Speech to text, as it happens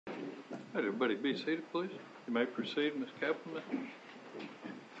Let everybody be seated, please. You may proceed, Ms. Kaplan.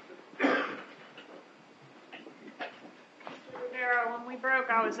 Rivera, when we broke,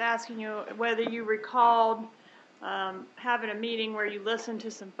 I was asking you whether you recalled having a meeting where you listened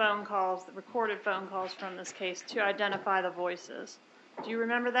to some phone calls, the recorded phone calls from this case, to identify the voices. Do you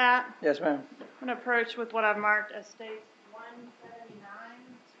remember that? Yes, ma'am. I'm going to approach with what I've marked as states 179.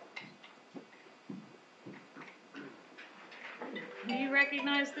 Do you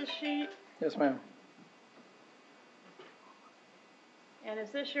recognize this sheet? Yes, ma'am. And is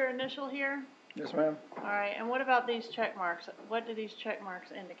this your initial here? Yes, ma'am. All right, and what about these check marks? What do these check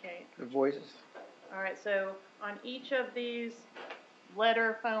marks indicate? The voices. All right, so on each of these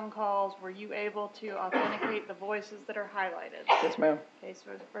letter phone calls, were you able to authenticate the voices that are highlighted? Yes, ma'am. Okay,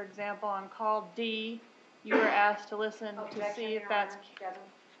 so for example, on call D, you were asked to listen to see if that's... She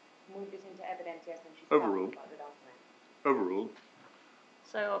doesn't move this into evidence, yes, and she's Overruled. talking about the document. Overruled.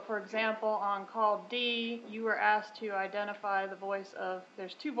 So, for example, on call D, you were asked to identify the voice of...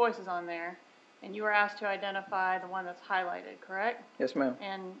 There's two voices on there, and you were asked to identify the one that's highlighted, correct? Yes, ma'am.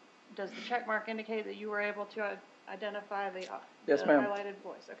 And does the check mark indicate that you were able to identify the Yes, ma'am. highlighted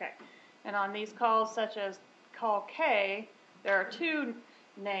voice? Okay. And on these calls, such as call K, there are two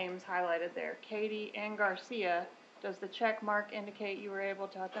names highlighted there, Katie and Garcia. Does the check mark indicate you were able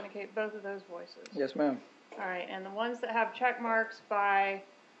to authenticate both of those voices? Yes, ma'am. All right. And the ones that have check marks by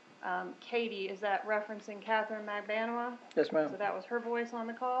Katie, is that referencing Catherine Magbanoa? Yes, ma'am. So that was her voice on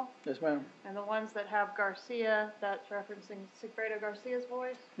the call? Yes, ma'am. And the ones that have Garcia, that's referencing Sigfredo Garcia's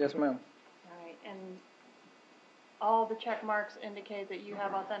voice? Yes, ma'am. All right. And all the check marks indicate that you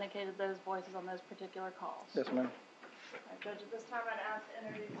have authenticated those voices on those particular calls? Yes, ma'am. All right, Judge, at this time I'd ask to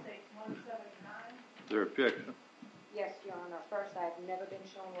enter these states 179. Is there objection? Yes, Your Honor. First, I've never been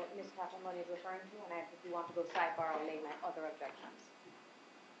shown what Ms. Kaplan is referring to, and if you want to go sidebar, I'll lay my other objections.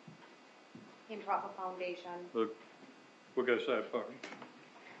 Improper foundation. Look, we'll go sidebar.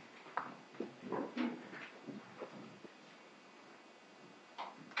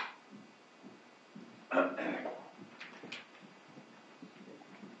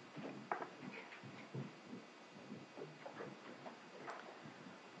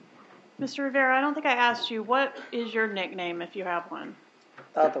 Mr. Rivera, I don't think I asked you, what is your nickname if you have one?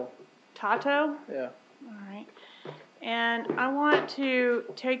 Tato. Tato? Yeah. All right. And I want to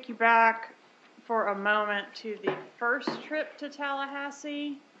take you back for a moment to the first trip to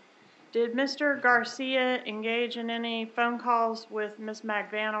Tallahassee. Did Mr. Garcia engage in any phone calls with Ms.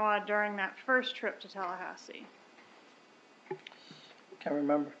 Magbanoa during that first trip to Tallahassee? Can't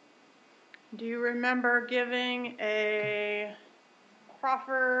remember. Do you remember giving a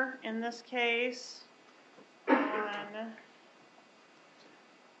proffer in this case on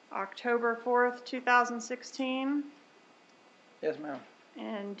October 4th, 2016? Yes, ma'am.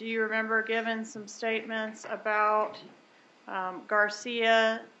 And do you remember giving some statements about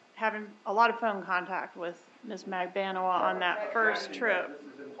Garcia having a lot of phone contact with Ms. Magbanoa on that first trip?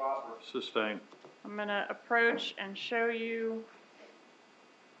 This is improper. Sustained. I'm going to approach and show you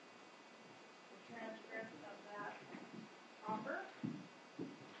the transcript of that offer.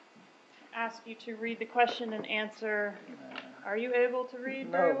 Ask you to read the question and answer. Are you able to read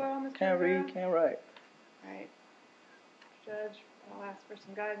very well, Mr. Can't Rivera? read, can't write. All right. Judge, I'll ask for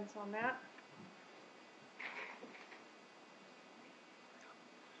some guidance on that.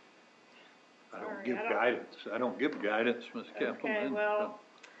 I don't give guidance, Ms. Kaplan. Okay, well,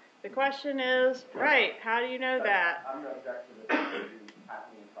 the question is, right, how do you know that? I'm going to object to this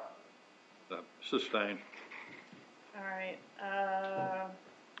happening improperly. Sustained. All right.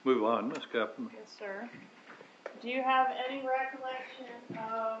 Move on, Ms. Kaplan. Yes, sir. Do you have any recollection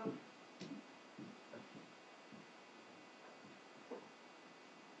of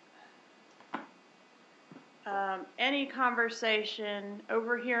any conversation,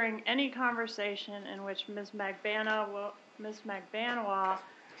 overhearing any conversation in which Ms. Magbanoa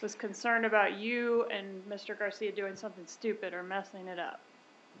was concerned about you and Mr. Garcia doing something stupid or messing it up?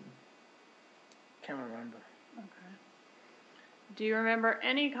 Can't remember. Okay. Do you remember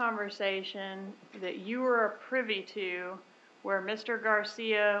any conversation that you were privy to where Mr.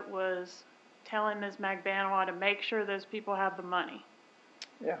 Garcia was telling Ms. Magbanoa to make sure those people have the money?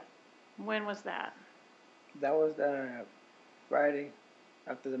 Yeah. When was that? That was Friday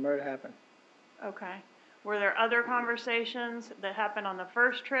after the murder happened. Okay. Were there other conversations that happened on the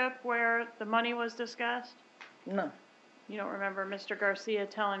first trip where the money was discussed? No. You don't remember Mr. Garcia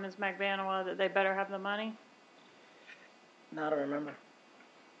telling Ms. Magbanoa that they better have the money? No, I don't remember.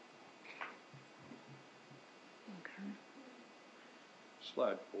 Okay.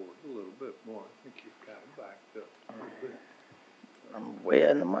 Slide forward a little bit more. I think you've got it backed up a little bit. I'm way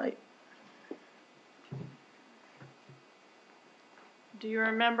in the mic. Do you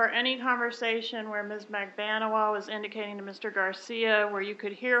remember any conversation where Ms. Magbanawa was indicating to Mr. Garcia where you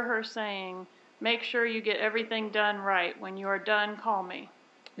could hear her saying, make sure you get everything done right. When you are done, call me?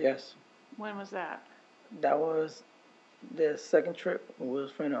 Yes. When was that? That was the second trip. We was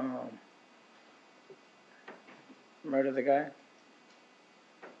finna murder the guy.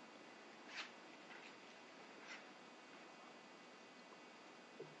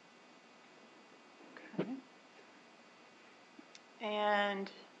 Okay. And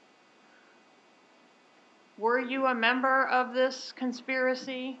were you a member of this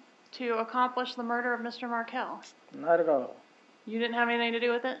conspiracy to accomplish the murder of Mr. Markel? Not at all. You didn't have anything to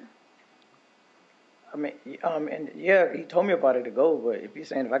do with it? I mean, and yeah, he told me about it to go, but if you're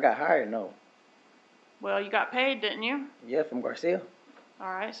saying if I got hired, no. Well, you got paid, didn't you? Yeah, from Garcia. All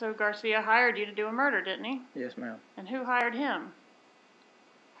right, so Garcia hired you to do a murder, didn't he? Yes, ma'am. And who hired him?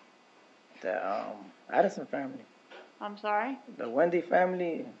 The Addison family. I'm sorry? The Wendy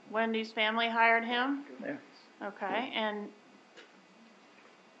family. Wendy's family hired him? Yeah. Okay, and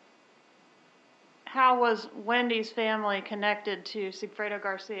how was Wendy's family connected to Sigfredo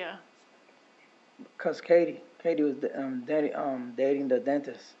Garcia? Because Katie was dating the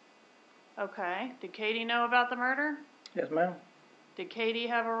dentist. Okay, did Katie know about the murder? Yes, ma'am. Did Katie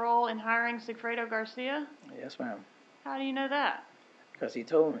have a role in hiring Sigfredo Garcia? Yes, ma'am. How do you know that? Because he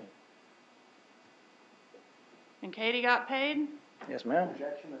told me. And Katie got paid? Yes, ma'am.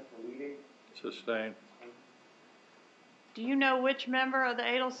 Objection is deleting. Sustained. Do you know which member of the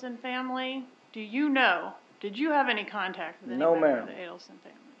Adelson family? Did you have any contact with any No, member ma'am. of the Adelson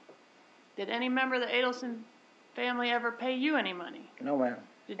family? Did any member of the Adelson family ever pay you any money? No, ma'am.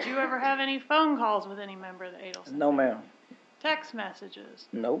 Did you ever have any phone calls with any member of the Adelson No, family? ma'am. Text messages?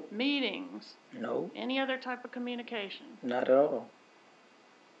 Nope. Meetings? No. Any other type of communication? Not at all.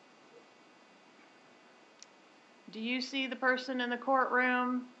 Do you see the person in the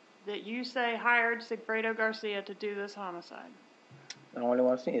courtroom that you say hired Sigfredo Garcia to do this homicide? The only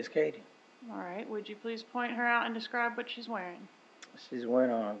one I've seen is Katie. All right, would you please point her out and describe what she's wearing? She's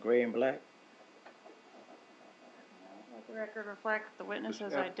wearing gray and black. Let the record reflect the witness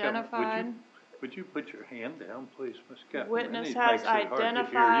has Captain, identified. Would you put your hand down, please, Ms. The Captain? witness It has makes it hard to hear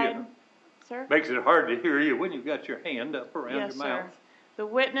identified. you. Sir? Makes it hard to hear you when you've got your hand up around Yes, your sir. mouth. The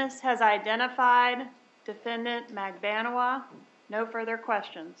witness has identified Defendant Magbanawa. No further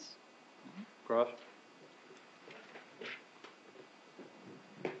questions. Cross.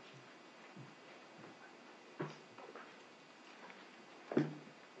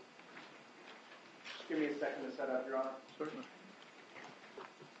 Give me a second to set up, Your Honor. Certainly.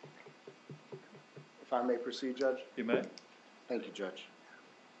 If I may proceed, Judge. You may. Thank you, Judge.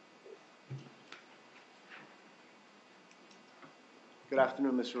 Good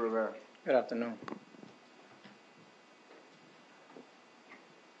afternoon, Mr. Rivera. Good afternoon.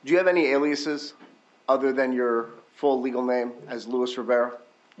 Do you have any aliases other than your full legal name as Luis Rivera?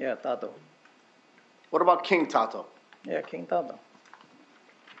 Yeah, Tato. What about King Tato? Yeah, King Tato.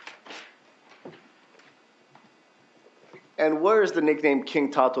 And where is the nickname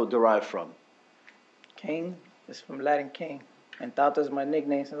King Tato derived from? King is from Latin king. And Tato is my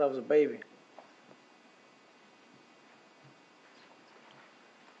nickname since I was a baby.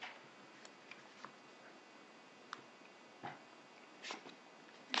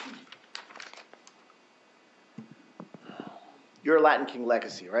 You're a Latin King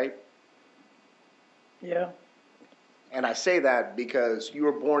legacy, right? Yeah. And I say that because you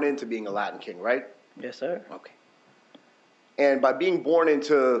were born into being a Latin King, right? Yes, sir. Okay. And by being born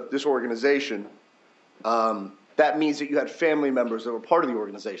into this organization, that means that you had family members that were part of the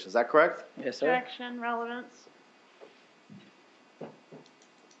organization. Is that correct? Yes, sir. Objection, relevance.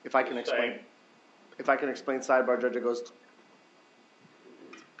 If I can explain. If I can explain, sidebar, Judge, it goes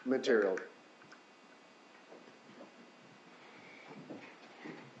material.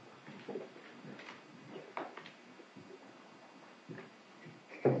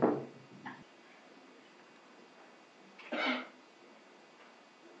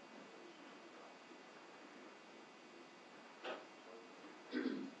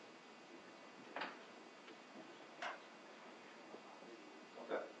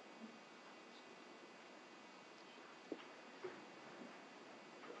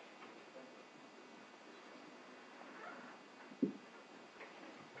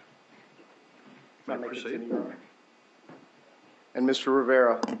 May I proceed? And Mr.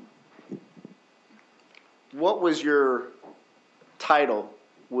 Rivera, what was your title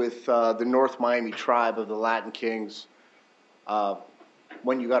with the North Miami tribe of the Latin Kings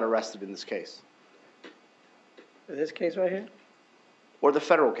when you got arrested in this case? This case right here, Or the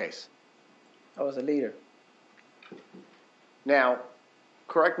federal case? I was a leader. Now,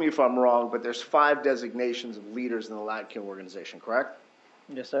 correct me if I'm wrong, but there's 5 designations of leaders in the Latin King organization, correct?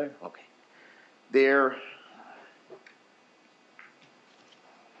 Yes, sir. Okay. There's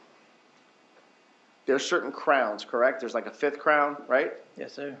certain crowns, correct? There's like a 5th crown, right?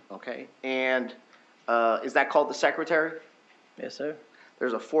 Yes, sir. Okay. And is that called the secretary? Yes, sir.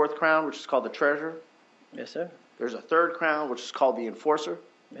 There's a 4th crown, which is called the treasurer. Yes, sir. There's a 3rd crown, which is called the enforcer.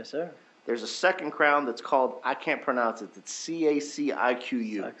 Yes, sir. There's a 2nd crown that's called, I can't pronounce it, it's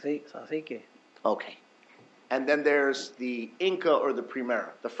CACIQU. Sacique. Okay. And then there's the Inca or the Primera,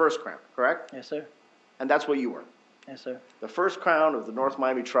 the 1st crown, correct? Yes, sir. And that's what you were. Yes, sir. The 1st crown of the North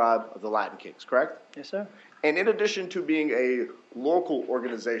Miami tribe of the Latin Kings, correct? Yes, sir. And in addition to being a local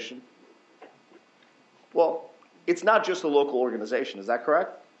organization, well, it's not just a local organization, is that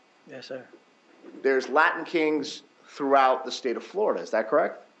correct? Yes, sir. There's Latin Kings throughout the state of Florida, is that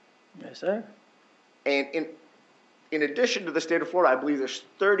correct? Yes, sir. And in addition to the state of Florida, I believe there's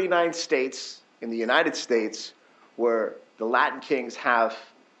 39 states in the United States where the Latin Kings have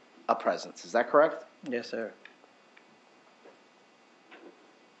a presence. Is that correct? Yes, sir.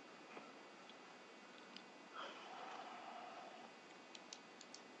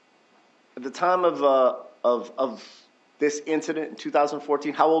 At the time of this incident in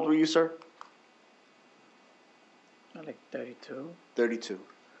 2014, how old were you, sir? I'm like 32. 32.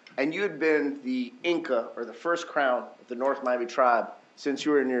 And you had been the Inca or the 1st crown of the North Miami tribe since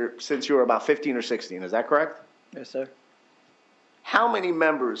you were about 15 or 16. Is that correct? Yes, sir. How many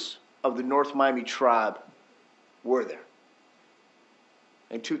members of the North Miami tribe were there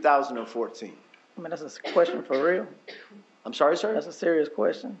in 2014? I mean, that's a question for real. I'm sorry, sir? That's a serious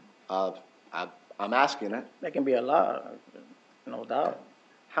question. I'm asking it. That can be a lot, no doubt.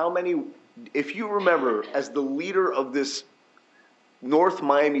 How many, if you remember, as the leader of this North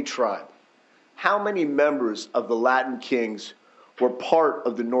Miami tribe, how many members of the Latin Kings were part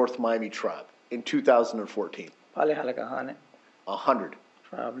of the North Miami tribe in 2014? Probably like 100, 100.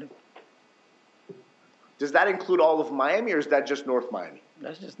 probably. Does that include all of Miami, or is that just North Miami?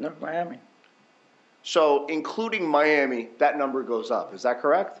 That's just North Miami. So, including Miami, that number goes up. Is that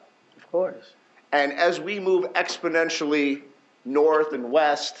correct? Of course. And as we move exponentially north and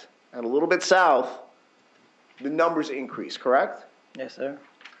west and a little bit south, the numbers increase, correct? Yes, sir.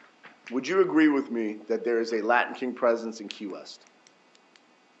 Would you agree with me that there is a Latin King presence in Key West?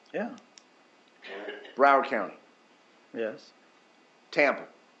 Yeah. Broward County, Yes. Tampa.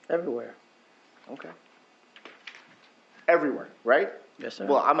 Everywhere. Okay. Everywhere, right? Yes, sir.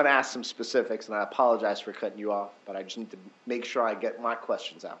 Well, I'm going to ask some specifics, and I apologize for cutting you off, but I just need to make sure I get my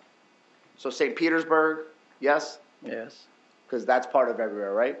questions out. So St. Petersburg, yes? Yes. Because that's part of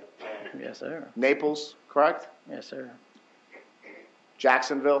everywhere, right? Yes, sir. Naples, correct? Yes, sir.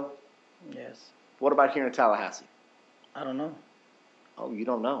 Jacksonville? Yes. What about here in Tallahassee? I don't know. Oh, you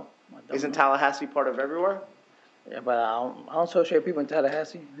don't know. I don't Isn't know. Tallahassee part of everywhere? Yeah, but I don't associate people in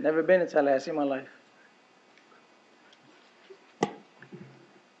Tallahassee. Never been in Tallahassee in my life.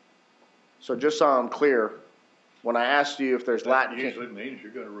 So just so I'm clear, when I asked you if there's That Latin usually means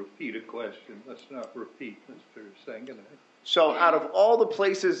you're gonna repeat a question. Let's not repeat, Mr. Sanguinay. So out of all the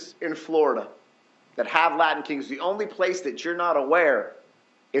places in Florida that have Latin Kings, the only place that you're not aware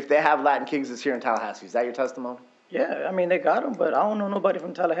if they have Latin Kings is here in Tallahassee. Is that your testimony? Yeah, I mean, they got them, but I don't know nobody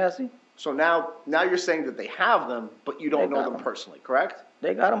from Tallahassee. So now you're saying that they have them, but you don't They know got them them. personally, correct?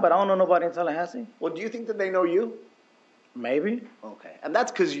 They got them, but I don't know nobody in Tallahassee. Well, do you think that they know you? Maybe. Okay. And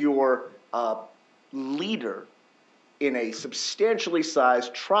that's because you're a leader in a substantially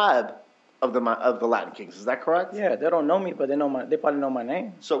sized tribe of the Latin Kings. Is that correct? Yeah, they don't know me, but they probably know my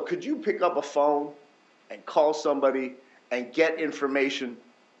name. So could you pick up a phone and call somebody and get information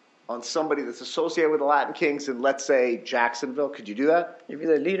on somebody that's associated with the Latin Kings in, let's say, Jacksonville? Could you do that? If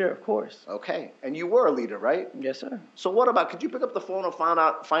you're the leader, of course. Okay. And you were a leader, right? Yes, sir. So what about, could you pick up the phone and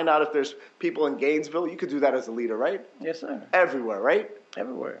find out if there's people in Gainesville? You could do that as a leader, right? Yes, sir. Everywhere, right?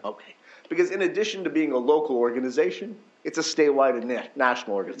 Everywhere. Okay. Because in addition to being a local organization, it's a statewide and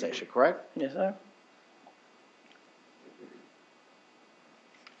national organization, correct? Yes, sir.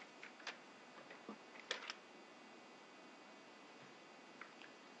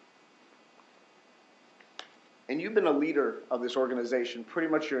 And you've been a leader of this organization pretty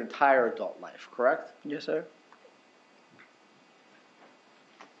much your entire adult life, correct? Yes, sir.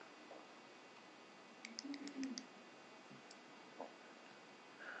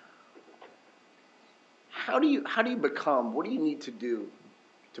 How do you become, what do you need to do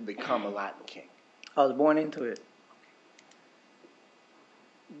to become a Latin King? I was born into it.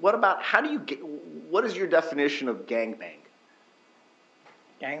 What about, what is your definition of gangbang?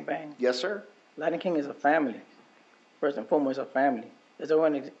 Gangbang. Yes, sir? Latin King is a family. First and foremost, a family. It's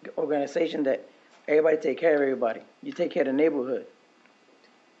an organization that everybody take care of everybody. You take care of the neighborhood.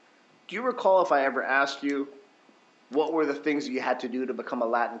 Do you recall if I ever asked you what were the things you had to do to become a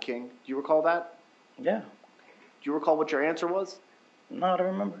Latin King? Do you recall that? Yeah. Do you recall what your answer was? No, I don't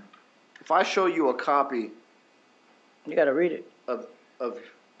remember. If I show you a copy You got to read it. of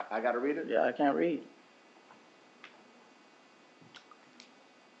I got to read it? Yeah, I can't read.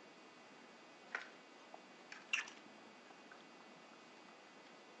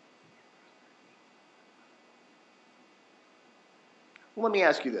 Well, let me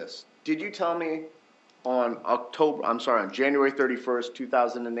ask you this. Did you tell me on January 31st,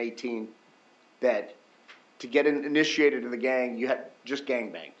 2018, that to get initiated in the gang, you had just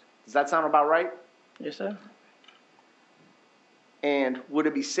gangbanged? Does that sound about right? Yes, sir. And would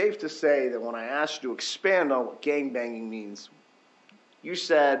it be safe to say that when I asked you to expand on what gangbanging means, you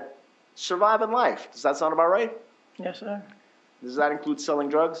said surviving life? Does that sound about right? Yes, sir. Does that include selling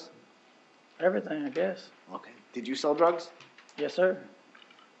drugs? Everything, I guess. Okay. Did you sell drugs? Yes, sir.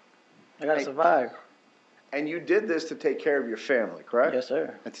 I got to Hey. survive. And you did this to take care of your family, correct? Yes,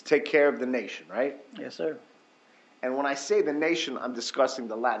 sir. And to take care of the nation, right? Yes, sir. And when I say the nation, I'm discussing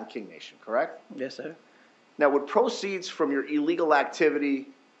the Latin King nation, correct? Yes, sir. Now, would proceeds from your illegal activity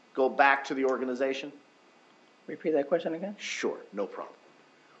go back to the organization? Repeat that question again. Sure, no problem.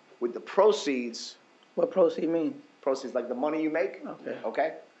 Would the proceeds What proceed mean? like the money you make? Okay.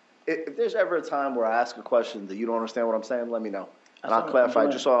 Okay? If there's ever a time where I ask a question that you don't understand what I'm saying, let me know. And That's I'll what I'm clarify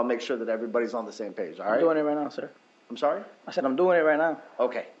doing. just so I'll make sure that everybody's on the same page, all I'm right? doing it right now, sir. I'm sorry? I said I'm doing it right now.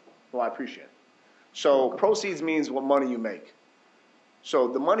 Okay. Well, I appreciate it. So proceeds means what money you make. So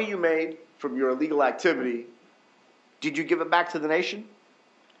the money you made from your illegal activity, did you give it back to the nation?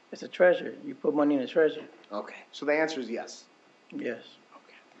 It's a treasure. You put money in a treasure. Okay. So the answer is yes. Yes.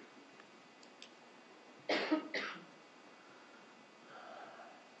 Okay.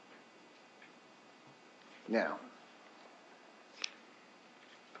 Now,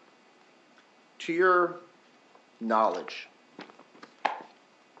 to your knowledge,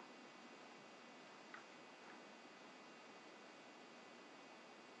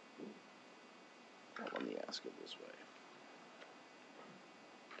 well, let me ask it this way.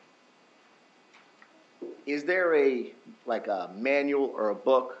 Is there a manual or a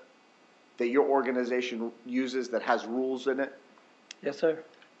book that your organization uses that has rules in it? Yes, sir.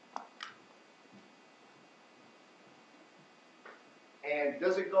 And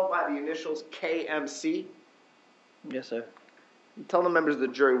does it go by the initials KMC? Yes, sir. Tell the members of the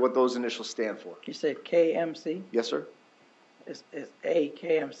jury what those initials stand for. You said KMC? Yes, sir? It's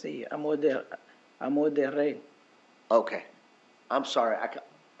AKMC. Amor de Rey. Okay. I'm sorry.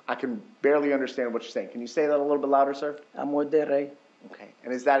 I can barely understand what you're saying. Can you say that a little bit louder, sir? Amor de Rey. Okay.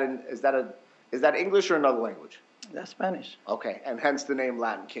 And is that English or another language? That's Spanish. Okay. And hence the name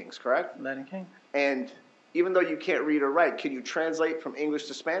Latin Kings, correct? Latin King. And even though you can't read or write, can you translate from English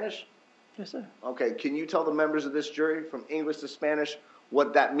to Spanish? Yes, sir. Okay. Can you tell the members of this jury from English to Spanish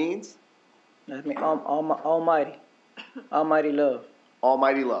what that means? That means almighty. Almighty love.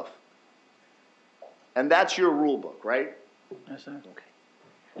 Almighty love. And that's your rule book, right? Yes, sir. Okay.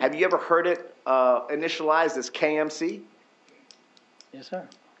 Have you ever heard it initialized as KMC? Yes, sir.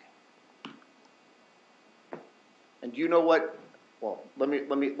 And do you know what? Well, let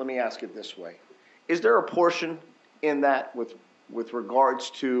me ask it this way: is there a portion in that with regards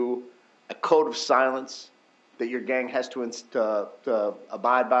to a code of silence that your gang has to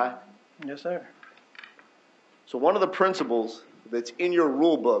abide by? Yes, sir. So one of the principles that's in your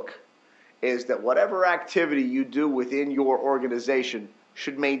rule book is that whatever activity you do within your organization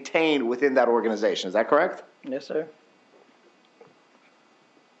should maintain within that organization. Is that correct? Yes, sir.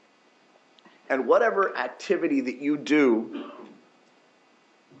 And whatever activity that you do,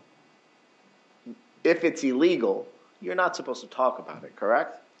 if it's illegal, you're not supposed to talk about it,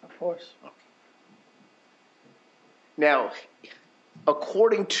 correct? Of course. Now,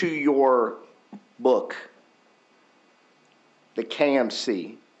 according to your book, the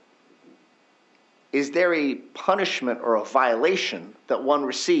KMC, is there a punishment or a violation that one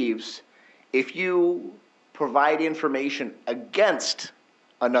receives if you provide information against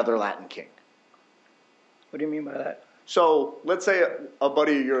another Latin king? What do you mean by that? So let's say a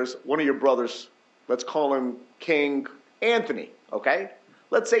buddy of yours, one of your brothers, let's call him King Anthony, okay?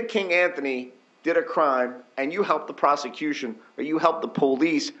 Let's say King Anthony did a crime and you helped the prosecution or you helped the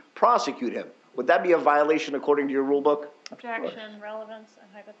police prosecute him. Would that be a violation according to your rule book? Objection, relevance, and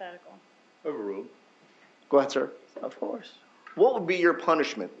hypothetical. Overruled. Go ahead, sir. Of course. What would be your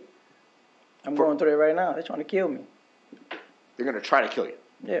punishment? I'm going through it right now. They're trying to kill me. They're going to try to kill you.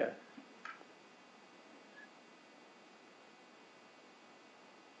 Yeah.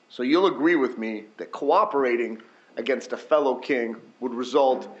 So you'll agree with me that cooperating against a fellow king would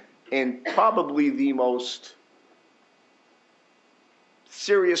result in probably the most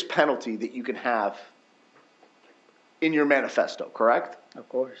serious penalty that you can have in your manifesto, correct? Of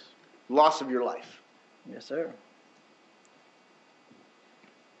course. Loss of your life. Yes, sir.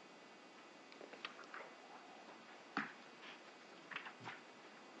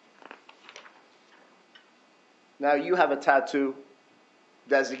 Now, you have a tattoo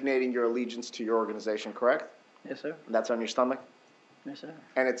designating your allegiance to your organization, correct? Yes, sir. And that's on your stomach? Yes, sir.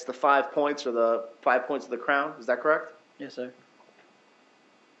 And it's the 5 points or the 5 points of the crown, is that correct? Yes, sir.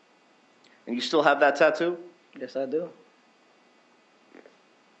 And you still have that tattoo? Yes, I do.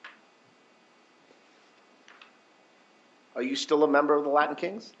 Are you still a member of the Latin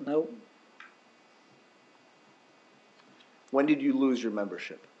Kings? Nope. When did you lose your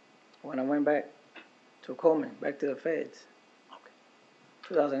membership? When I went back to Coleman, back to the feds. Okay.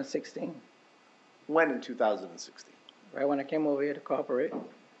 2016. When in 2016? Right when I came over here to cooperate. Okay.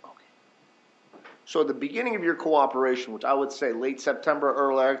 So at the beginning of your cooperation, which I would say late September,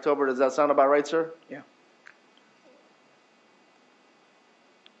 early October, does that sound about right, sir? Yeah.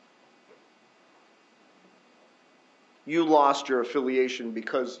 You lost your affiliation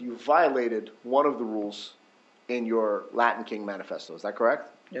because you violated one of the rules in your Latin King manifesto. Is that correct?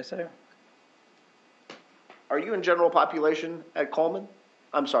 Yes, sir. Are you in general population at Coleman?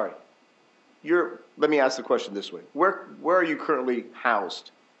 I'm sorry. Let me ask the question this way. Where are you currently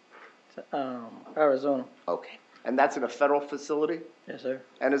housed? Arizona. Okay. And that's in a federal facility? Yes, sir.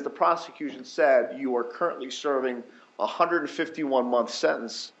 And as the prosecution said, you are currently serving a 151-month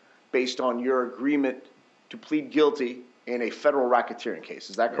sentence based on your agreement to plead guilty in a federal racketeering case.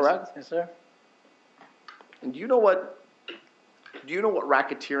 Is that correct? Yes, sir. And do you know what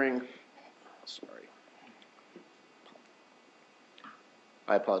racketeering, sorry.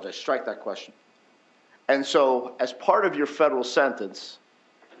 I apologize. Strike that question. And so, as part of your federal sentence,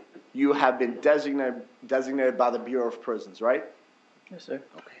 you have been designated by the Bureau of Prisons, right? Yes, sir.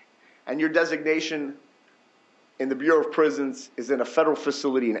 Okay. And your designation in the Bureau of Prisons is in a federal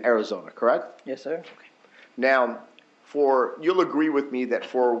facility in Arizona, correct? Yes, sir. Now, you'll agree with me that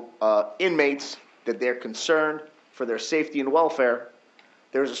for inmates that they're concerned for their safety and welfare,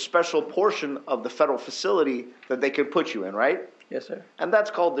 there's a special portion of the federal facility that they can put you in, right? Yes, sir. And that's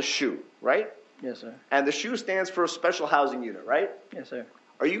called the SHU, right? Yes, sir. And the SHU stands for Special Housing Unit, right? Yes, sir.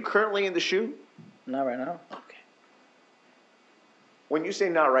 Are you currently in the SHU? Not right now. Okay. When you say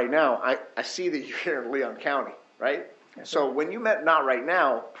not right now, I see that you're here in Leon County, right? Yes, So sir. when you meant not right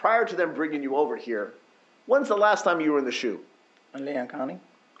now, prior to them bringing you over here, when's the last time you were in the SHU? In Leon County.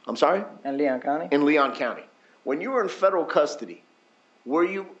 I'm sorry? In Leon County. In Leon County. When you were in federal custody, were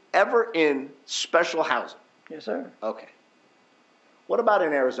you ever in special housing? Yes, sir. Okay. What about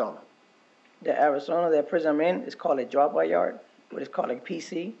in Arizona? The Arizona, that prison I'm in, is called a drop-by yard, what is called a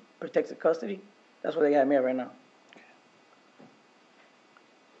PC, protected custody. That's where they got me at right now.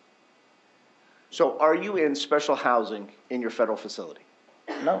 So are you in special housing in your federal facility?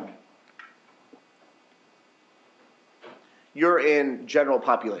 No. You're in general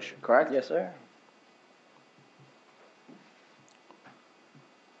population, correct? Yes, sir.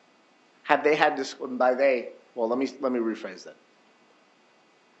 Have they had this, by they, well, let me rephrase that.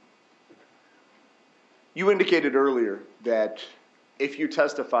 You indicated earlier that if you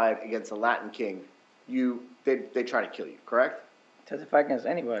testified against a Latin king, they try to kill you, correct? Testify against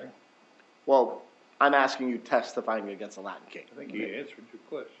anybody. Well, I'm asking you testifying against a Latin king. I think he answered your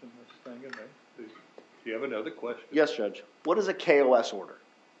question, this thing, do you have another question? Yes, Judge. What is a KOS order?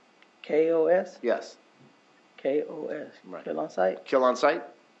 KOS? Yes. KOS. Right. Kill on sight? Kill on sight?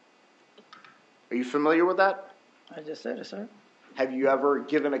 Are you familiar with that? I just said it, sir. Have you ever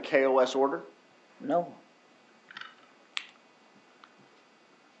given a KOS order? No.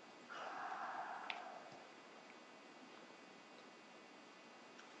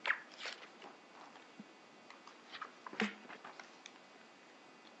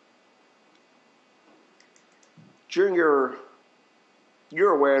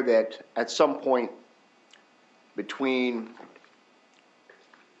 You're aware that at some point between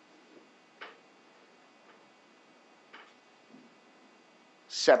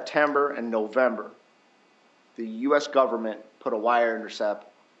September and November, the U.S. government put a wire intercept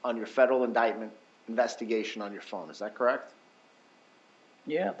on your federal indictment investigation on your phone. Is that correct?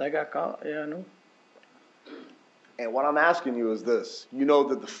 Yeah, that got caught. Yeah, I know. And what I'm asking you is this. You know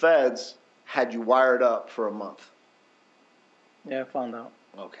that the feds had you wired up for a month. Yeah, I found out.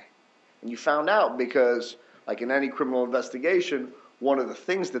 Okay. And you found out because, like in any criminal investigation, one of the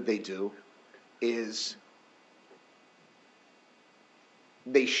things that they do is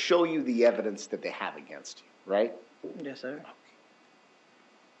they show you the evidence that they have against you, right? Yes, sir.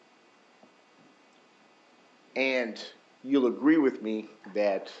 And you'll agree with me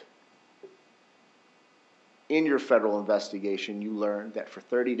that in your federal investigation, you learned that for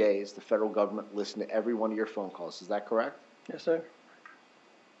 30 days, the federal government listened to every one of your phone calls. Is that correct? Yes, sir.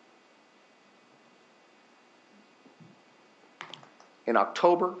 In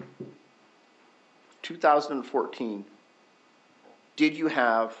October 2014, did you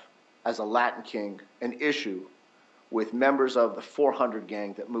have, as a Latin King, an issue with members of the 400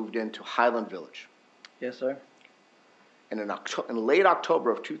 gang that moved into Highland Village? Yes, sir. And in late October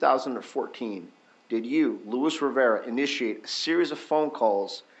of 2014, did you, Luis Rivera, initiate a series of phone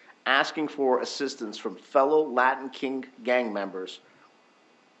calls asking for assistance from fellow Latin King gang members?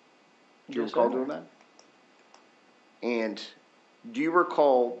 Do you recall doing that? And do you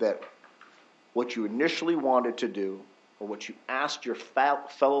recall that what you initially wanted to do, or what you asked your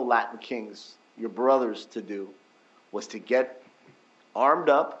fellow Latin Kings, your brothers, to do, was to get armed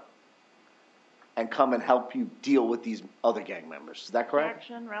up and come and help you deal with these other gang members? Is that correct?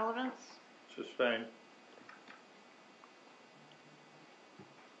 Action, relevance. Sustained.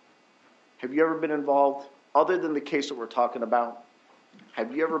 Have you ever been involved, other than the case that we're talking about,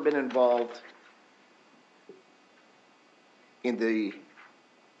 have you ever been involved in the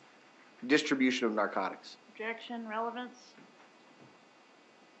distribution of narcotics? Objection, relevance.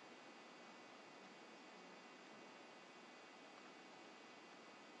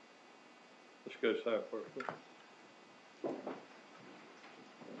 Let's go side first.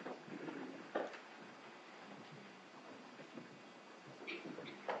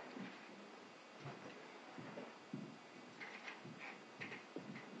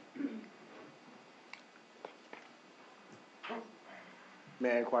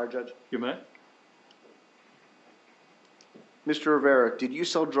 May I inquire, Judge? You may? Mr. Rivera, did you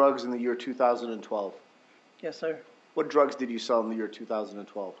sell drugs in the year 2012? Yes, sir. What drugs did you sell in the year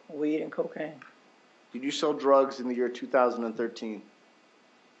 2012? Weed and cocaine. Did you sell drugs in the year 2013?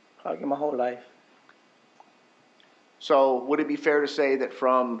 Probably my whole life. So would it be fair to say that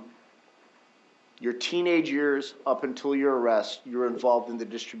from your teenage years up until your arrest, you were involved in the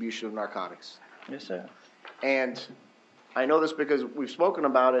distribution of narcotics? Yes, sir. And I know this because we've spoken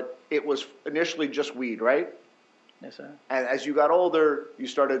about it. It was initially just weed, right? Yes, sir. And as you got older, you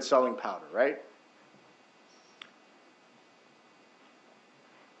started selling powder, right?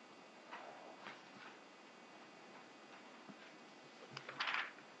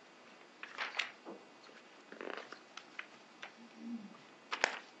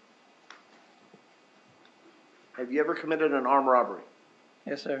 Have you ever committed an armed robbery?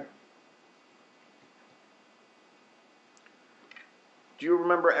 Yes, sir. Do you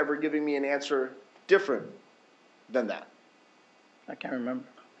remember ever giving me an answer different than that? I can't remember.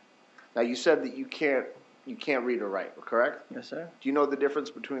 Now, you said that you can't read or write, correct? Yes, sir. Do you know the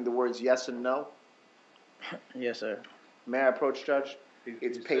difference between the words yes and no? Yes, sir. May I approach, Judge? He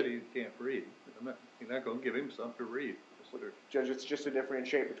It's said he can't read. You're not going to give him something to read. Judge, it's just a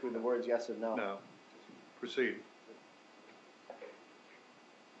differentiate between the words yes and no. No. Proceed.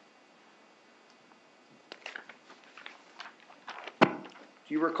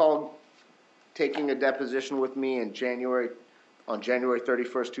 Do you recall taking a deposition with me on January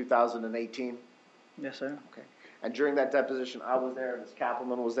 31st, 2018? Yes, sir. Okay. And during that deposition, I was there, and Ms.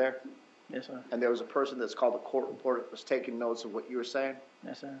 Kappelman was there, Yes, sir. and there was a person that's called a court reporter that was taking notes of what you were saying.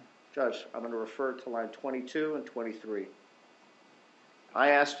 Yes, sir. Judge, I'm going to refer to line 22 and 23. I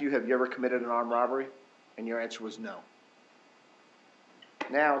asked you, have you ever committed an armed robbery? And your answer was no.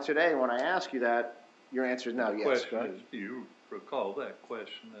 Now, today, when I ask you that, your answer is no, The yes, question correct? is, do you recall that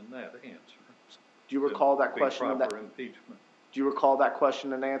question and that answer? Do you recall that Be question and that? proper impeachment. Do you recall that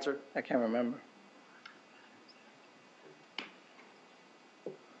question and answer? I can't remember.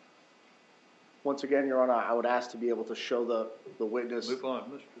 Once again, Your Honor, I would ask to be able to show the witness. Move on,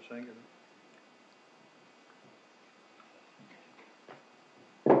 Mr. Singer.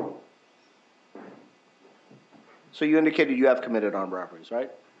 So you indicated you have committed armed robberies,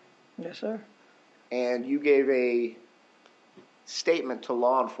 right? Yes, sir. And you gave a statement to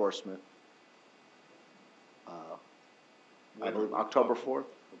law enforcement, I believe October 4th?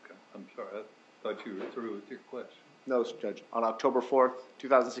 Okay, I'm sorry. I thought you were through with your question. No, Judge. On October 4th,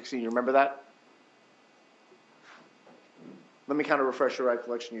 2016, you remember that? Let me kind of refresh your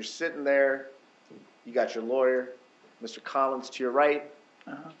recollection. You're sitting there, you got your lawyer, Mr. Collins to your right,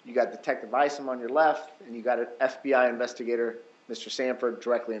 you got Detective Isom on your left, and you got an FBI investigator, Mr. Sanford,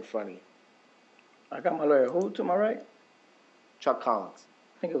 directly in front of you. I got my lawyer. Who to my right? Chuck Collins.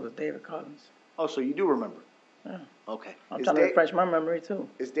 I think it was David Collins. Oh, so you do remember. Yeah. Okay. I'm Is trying to Da- refresh my memory too.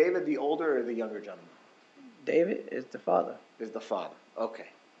 Is David the older or the younger gentleman? David is the father. Is the father. Okay.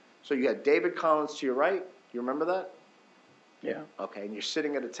 So you had David Collins to your right. You remember that? Yeah. Okay. And you're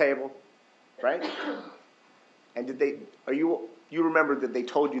sitting at a table, right? And you remember that they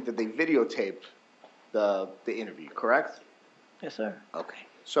told you that they videotaped the interview, correct? Yes, sir. Okay.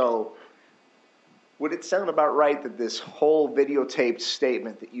 So would it sound about right that this whole videotaped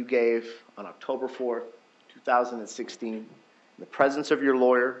statement that you gave on October 4th, 2016, in the presence of your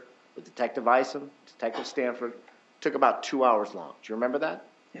lawyer, with Detective Isom, Detective Stanford, took about 2 hours long? Do you remember that?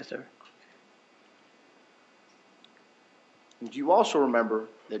 Yes, sir. And do you also remember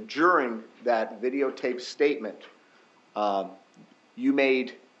that during that videotaped statement,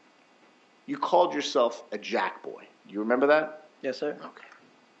 you called yourself a jack boy? Do you remember that? Yes, sir. Okay.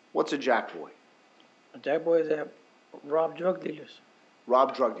 What's a jack boy? Jack boys that rob drug dealers.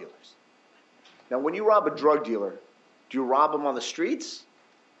 Rob drug dealers. Now, when you rob a drug dealer, do you rob them on the streets,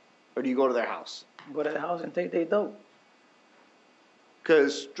 or do you go to their house? Go to the house and take their dope.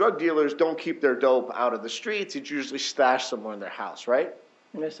 Because drug dealers don't keep their dope out of the streets. It's usually stashed somewhere in their house, right?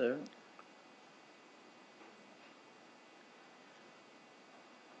 Yes, sir.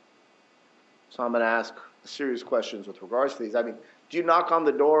 So I'm going to ask serious questions with regards to these. I mean, do you knock on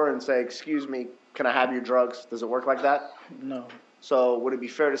the door and say, "Excuse me, can I have your drugs?" Does it work like that? No. So would it be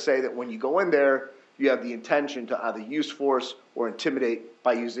fair to say that when you go in there, you have the intention to either use force or intimidate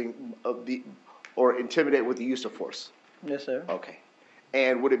by using or intimidate with the use of force? Yes, sir. Okay.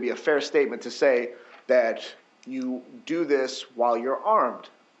 And would it be a fair statement to say that you do this while you're armed?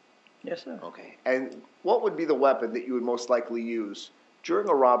 Yes, sir. Okay. And what would be the weapon that you would most likely use during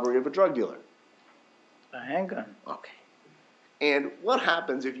a robbery of a drug dealer? A handgun. Okay. And what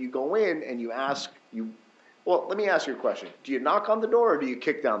happens if you go in and well, let me ask you a question. Do you knock on the door or do you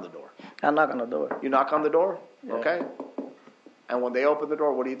kick down the door? I knock on the door. You knock on the door? Yeah. Okay. And when they open the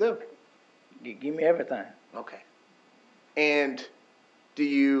door, what do? You give me everything. Okay. And do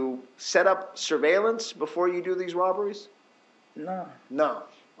you set up surveillance before you do these robberies? No. No.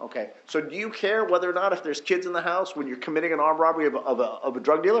 Okay. So do you care whether or not if there's kids in the house when you're committing an armed robbery of a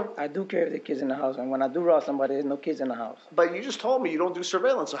drug dealer? I do care if the kids in the house, and when I do rob somebody, there's no kids in the house. But you just told me you don't do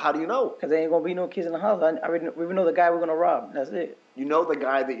surveillance, so how do you know? Because there ain't going to be no kids in the house. We know the guy we're going to rob. That's it. You know the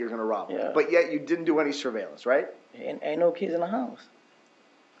guy that you're going to rob. Yeah. But yet you didn't do any surveillance, right? Ain't no kids in the house.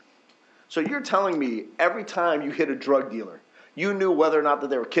 So you're telling me every time you hit a drug dealer, you knew whether or not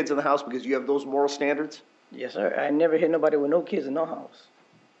that there were kids in the house because you have those moral standards? Yes, sir. I never hit nobody with no kids in no house.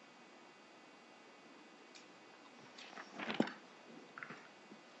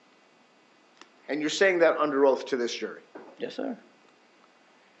 And you're saying that under oath to this jury? Yes, sir.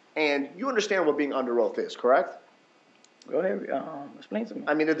 And you understand what being under oath is, correct? Go ahead. Explain to me.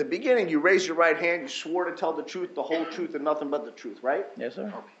 I mean, at the beginning, you raised your right hand, you swore to tell the truth, the whole truth, and nothing but the truth, right? Yes, sir.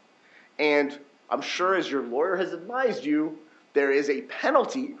 Okay. And I'm sure as your lawyer has advised you, there is a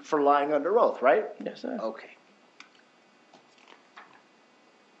penalty for lying under oath, right? Yes, sir. Okay.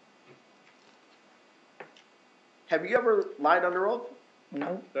 Have you ever lied under oath?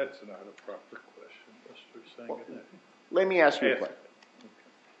 No. That's not a proper question, Mr. Well, Singh. let me ask you a Yes. question.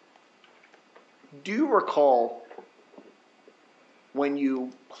 Do you recall when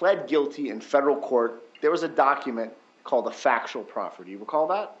you pled guilty in federal court, there was a document called a factual proffer? Do you recall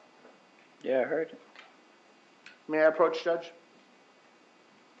that? Yeah, I heard it. May I approach, Judge?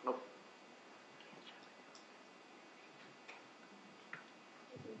 No.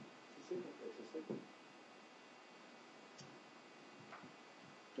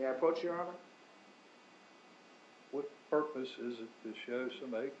 May I approach, Your Honor? What purpose is it to show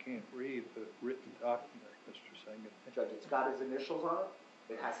somebody can't read the written document, Mr. Singh? Judge, it's got his initials on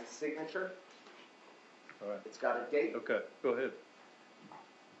it. It has his signature. All right. It's got a date. Okay, go ahead.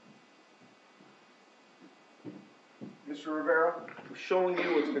 Mr. Rivera, I'm showing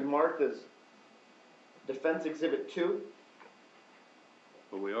you what's been marked as Defense Exhibit 2.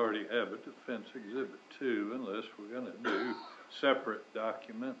 But we already have a defense exhibit 2, unless we're going to do separate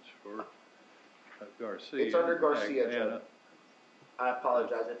documents for Garcia. It's under and Garcia, Magdana. Judge. I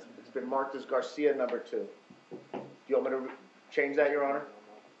apologize. It's been marked as Garcia number 2. Do you want me to change that, Your Honor?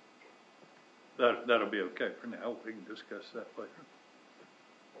 That'll be okay for now. We can discuss that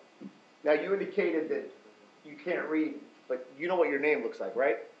later. Now, you indicated that you can't read, but you know what your name looks like,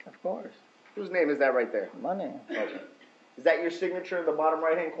 right? Of course. Whose name is that right there? My name. Okay. Is that your signature in the bottom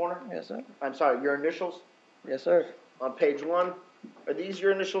right-hand corner? Yes, sir. I'm sorry, your initials Yes, sir. on page 1? Are these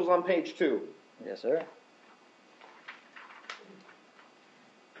your initials on page 2? Yes, sir.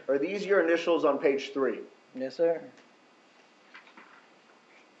 Are these your initials on page 3? Yes, sir.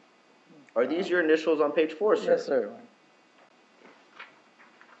 Are these your initials on page 4, sir? Yes, sir.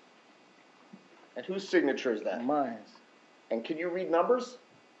 And whose signature is that? Mine's. And can you read numbers?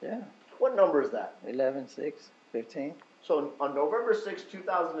 Yeah. What number is that? 11, 6, 15. So on November 6,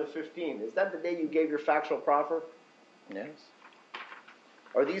 2015, is that the day you gave your factual proffer? Yes.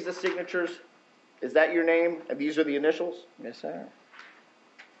 Are these the signatures? Is that your name and these are the initials? Yes, sir.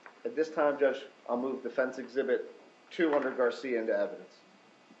 At this time, Judge, I'll move Defense Exhibit 2 under Garcia into evidence.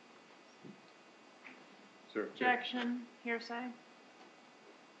 Sir. Objection, hearsay.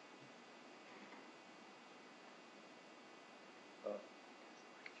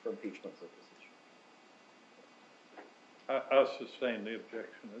 For impeachment purposes. I'll sustain the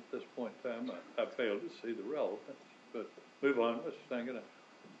objection. At this point in time, I fail to see the relevance, but move on, Mr. Stangen.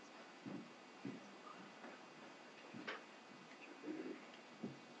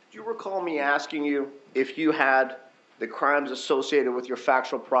 Do you recall me asking you if you had the crimes associated with your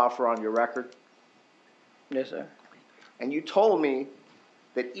factual proffer on your record? Yes, sir. And you told me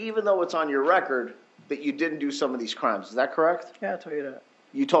that even though it's on your record, that you didn't do some of these crimes. Is that correct? Yeah, I told you that.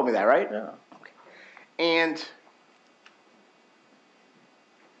 You told me that, right? Yeah. And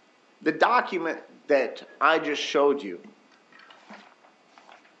the document that I just showed you,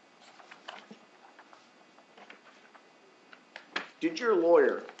 did your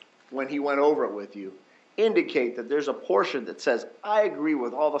lawyer, when he went over it with you, indicate that there's a portion that says, I agree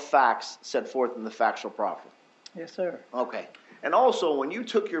with all the facts set forth in the factual proffer? Yes, sir. Okay. And also, when you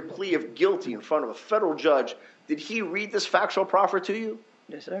took your plea of guilty in front of a federal judge, did he read this factual proffer to you?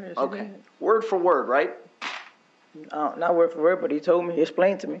 Yes, sir. Yes, Okay. he did. Word for word, right? Not word for word, but he told me, he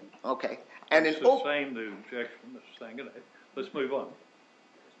explained to me. Okay. And in Sustain the objection, Mr. Stangen. Let's move on.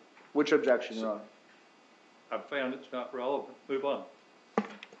 which objection, Your Honor? I found it's not relevant. Move on.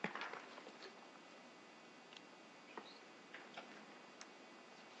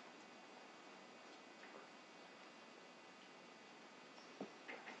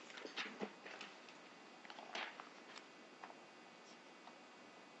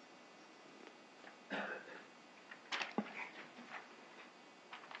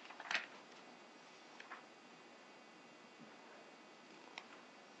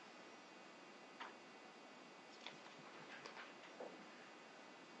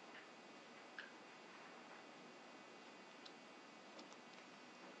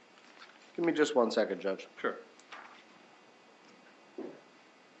 Give me just 1 second, Judge. Sure.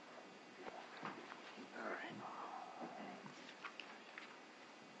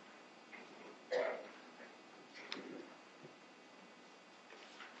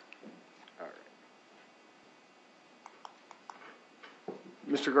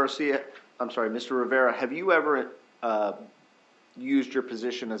 Mr. Garcia, I'm sorry, Mr. Rivera, have you ever used your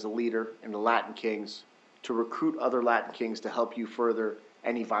position as a leader in the Latin Kings to recruit other Latin Kings to help you further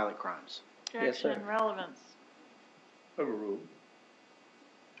any violent crimes? Yes, sir. Objection, relevance. Overruled.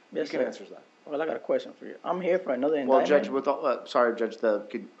 Yes, You can sir. answer that. Well, I got a question for you. I'm here for another Well, indictment. Judge, with all, sorry, Judge,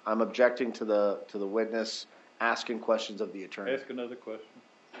 I'm objecting to the witness asking questions of the attorney. Ask another question.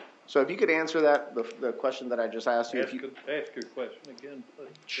 So if you could answer that, the question that I just asked you. Ask your question again, please.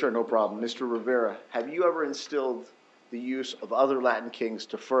 Sure, no problem. Mr. Rivera, have you ever instilled the use of other Latin Kings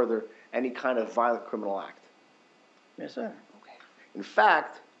to further any kind of violent criminal act? Yes, sir. In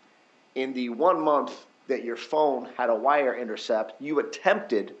fact, in the 1 month that your phone had a wire intercept, you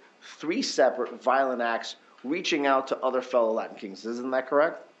attempted 3 separate violent acts reaching out to other fellow Latin Kings. Isn't that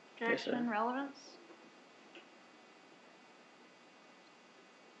correct? Objection, relevance.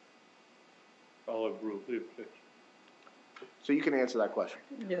 I'll overrule the objection. So you can answer that question.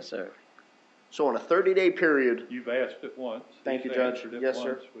 Yes, sir. So in a 30-day period, You've asked it once. Thank He's you, Judge. answered it Yes,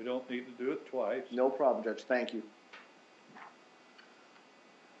 sir. once. We don't need to do it twice. no problem, Judge. Thank you.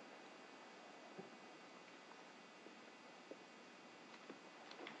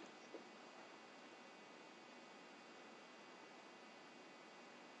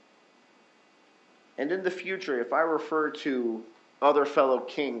 And in the future, if I refer to other fellow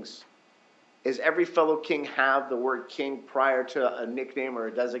kings, is every fellow king have the word king prior to a nickname or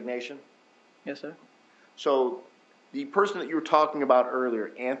a designation? Yes, sir. So the person that you were talking about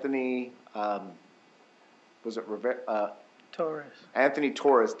earlier, Anthony, was it Rivera? Torres. Anthony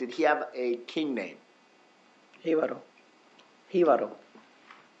Torres, did he have a king name? Jíbaro. Jíbaro.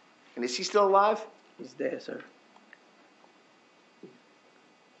 And is he still alive? He's dead, sir.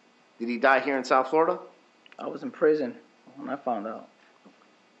 Did he die here in South Florida? I was in prison when I found out.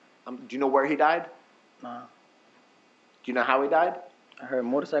 Do you know where he died? Nah. Do you know how he died? I heard a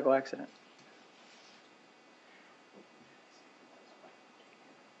motorcycle accident.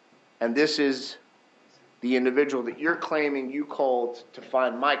 And this is the individual that you're claiming you called to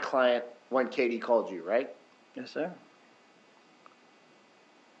find my client when Katie called you, right? Yes, sir.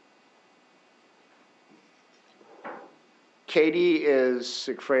 Katie is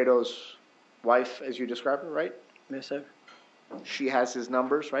Sigfredo's wife, as you described her, right? Yes, sir. She has his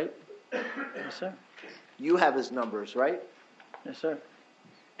numbers, right? Yes, sir. You have his numbers, right? Yes, sir.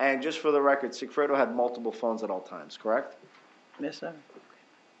 And just for the record, Sigfredo had multiple phones at all times, correct? Yes, sir.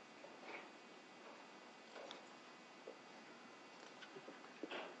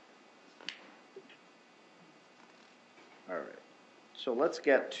 All right. So let's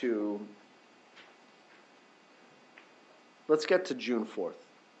get to June 4th,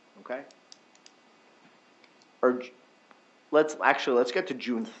 okay? Or let's get to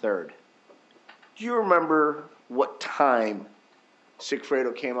June 3rd. Do you remember what time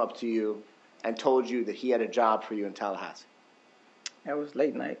Sigfredo came up to you and told you that he had a job for you in Tallahassee? It was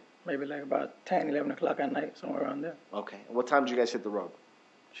late night, maybe like about 10, 11 o'clock at night, somewhere around there. Okay. And what time did you guys hit the road?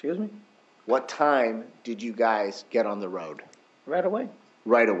 Excuse me? What time did you guys get on the road? Right away.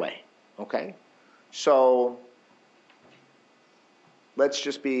 Right away. Okay. So let's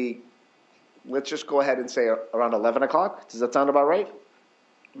just go ahead and say around 11 o'clock. Does that sound about right?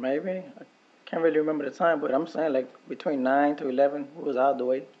 Maybe. I can't really remember the time, but I'm saying like between 9 to 11 was out the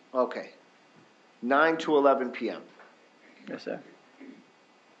way. Okay. 9 to 11 p.m. Yes, sir.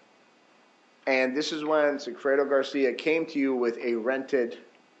 And this is when Sigfredo Garcia came to you with a rented,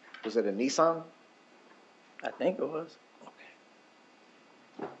 was it a Nissan? I think it was.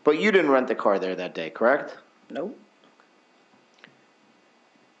 Okay. But you didn't rent the car there that day, correct? Nope.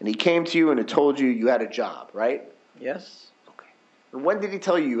 And he came to you and he told you you had a job, right? Yes. Okay. And when did he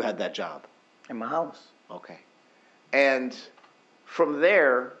tell you had that job? In my house. Okay. And from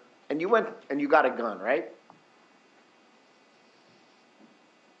there, and you went and you got a gun, right?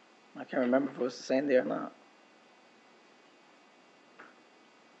 I can't remember if it was the same day or not.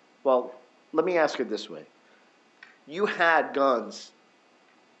 Well, let me ask it this way. You had guns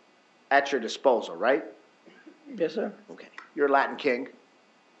at your disposal, right? Yes, sir. Okay. You're a Latin king.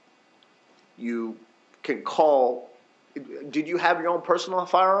 You can call. Did you have your own personal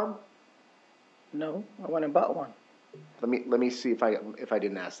firearm? No, I went and bought one. Let me see if I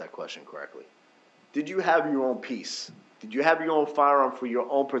didn't ask that question correctly. Did you have your own piece? Did you have your own firearm for your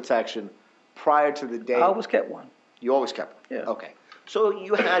own protection prior to the day? I always kept one. You always kept it? Yeah. Okay. So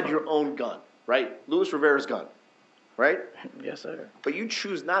you had your own gun, right? Luis Rivera's gun, right? Yes, sir. But you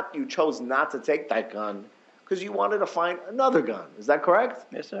chose not to take that gun because you wanted to find another gun. Is that correct?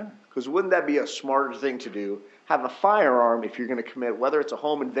 Yes, sir. Because wouldn't that be a smarter thing to do? Have a firearm if you're going to commit, whether it's a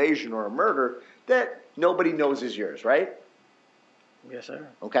home invasion or a murder, that nobody knows is yours, right? Yes, sir.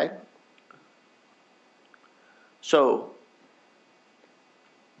 Okay? So,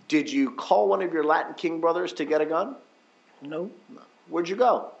 did you call one of your Latin King brothers to get a gun? Nope. No. Where'd you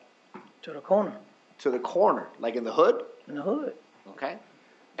go? To the corner. To the corner, like in the hood? In the hood. Okay.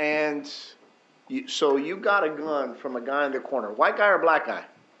 And so you got a gun from a guy in the corner. White guy or black guy?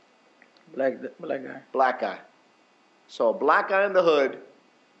 Black guy. Black guy. So a black guy in the hood,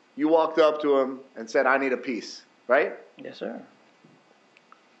 you walked up to him and said, I need a piece, right? Yes, sir.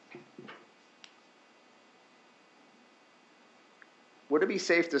 Would it be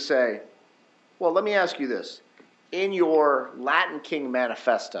safe to say, well, let me ask you this. In your Latin King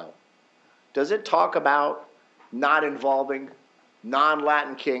manifesto, does it talk about not involving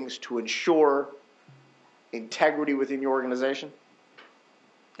non-Latin kings to ensure integrity within your organization?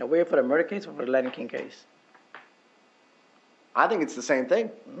 Are we here for the murder case or for the Latin King case? I think it's the same thing.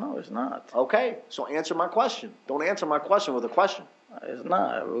 No, it's not. Okay, so answer my question. Don't answer my question with a question. It's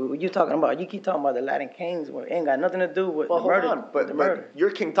not. What you talking about? You keep talking about the Latin Kings, where it ain't got nothing to do with Well, the hold murder. on, but the murder.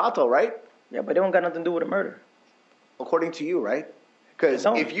 you're King Tato, right? Yeah, but it don't got nothing to do with the murder. According to you, right? Because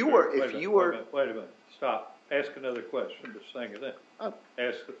Don't. if you Wait were, a minute, stop. Ask another question, just saying it then. Oh.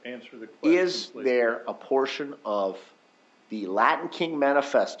 Answer the question, is please. there a portion of the Latin King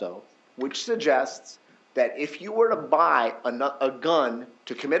manifesto which suggests that if you were to buy a gun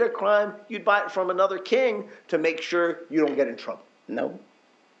to commit a crime, you'd buy it from another king to make sure you don't get in trouble? No.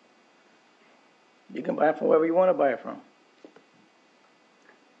 You can buy it from wherever you want to buy it from.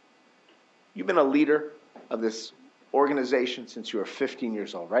 You've been a leader of this organization since you were 15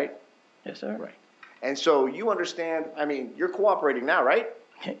 years old, right? Yes, sir. Right. And so you understand, I mean, you're cooperating now, right?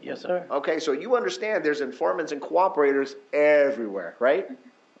 Yes, sir. Okay, so you understand there's informants and cooperators everywhere, right?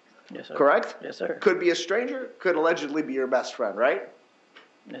 Yes, sir. Correct? Yes, sir. Could be a stranger, could allegedly be your best friend, right?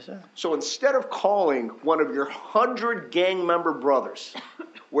 Yes, sir. So instead of calling one of your 100 gang member brothers,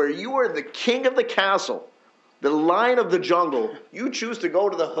 where you are the king of the castle, the lion of the jungle, you choose to go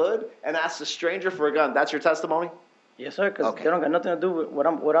to the hood and ask a stranger for a gun. That's your testimony? Yes, sir, because Okay. they don't got nothing to do with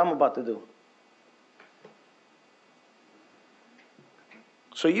what I'm about to do.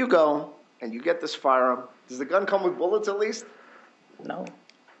 So you go and you get this firearm. Does the gun come with bullets at least? No.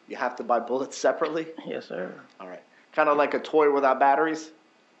 You have to buy bullets separately? Yes, sir. All right. Kind of like a toy without batteries?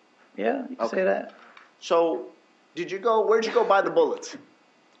 Yeah, you can Okay. say that. So where'd you go buy the bullets?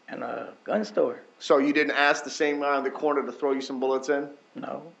 In a gun store. So you didn't ask the same guy on the corner to throw you some bullets in?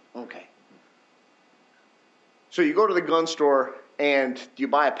 No. Okay. So you go to the gun store and do you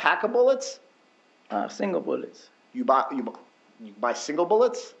buy a pack of bullets? Single bullets. You buy single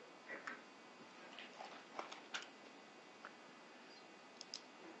bullets?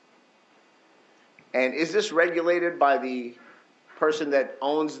 And is this regulated by the person that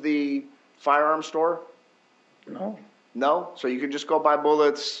owns the firearm store? No. No? So you can just go buy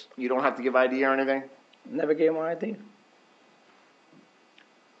bullets, you don't have to give ID or anything? Never gave my ID.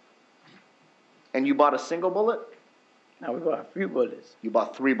 And you bought a single bullet? Now we got a few bullets. You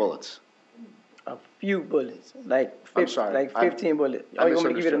bought 3 bullets. A few bullets. Like I'm sorry. Like 15 bullets. I Oh, you want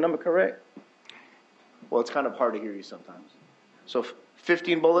me to give you the misunderstood. number correct? Well, it's kind of hard to hear you sometimes. So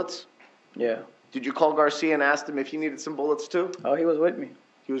 15 bullets? Yeah. Did you call Garcia and ask him if he needed some bullets too? Oh, he was with me.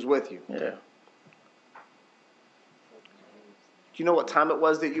 He was with you. Yeah. Do you know what time it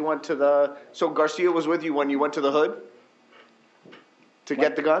was that you went to the... So Garcia was with you when you went to the hood? To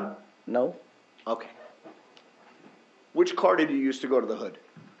get the gun? No. Okay. Which car did you use to go to the hood?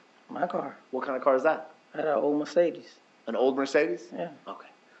 My car. What kind of car is that? I had an old Mercedes. An old Mercedes? Yeah. Okay.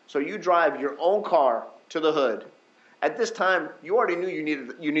 So you drive your own car to the hood. At this time, you already knew you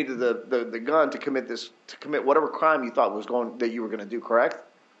needed the gun to commit whatever crime you thought that you were going to do, correct?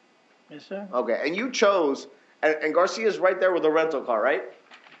 Yes, sir. Okay. And you chose, and Garcia's right there with the rental car, right?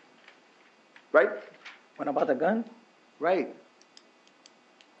 Right? When I bought the gun? Right.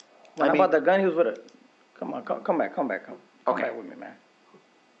 When I bought the gun, he was with a... Come back. Come Okay. back with me, man.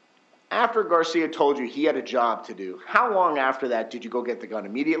 After Garcia told you he had a job to do, how long after that did you go get the gun?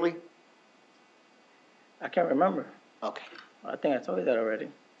 Immediately? I can't remember. Okay. I think I told you that already.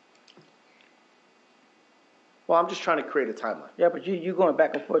 Well, I'm just trying to create a timeline. Yeah, but you going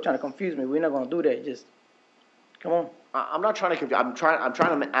back and forth trying to confuse me. We're not going to do that. Just come on. I'm not trying to confuse. I'm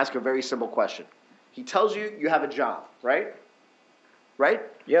trying to ask a very simple question. He tells you you have a job, right? Right?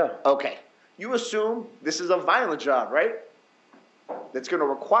 Yeah. Okay. You assume this is a violent job, right? That's going to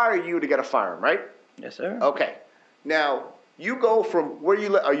require you to get a firearm, right? Yes, sir. Okay. Now, you go from where you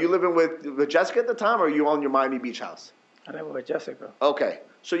live. Are you living with Jessica at the time, or are you on your Miami Beach house? I live with Jessica. Okay.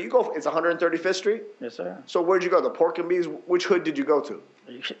 So you go. It's 135th Street. Yes, sir. So where'd you go? The Pork and Bees. Which hood did you go to?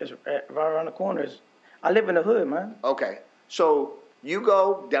 It's right around the corners. I live in the hood, man. Okay. So you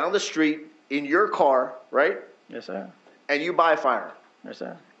go down the street in your car, right? Yes, sir. And you buy a firearm. Yes,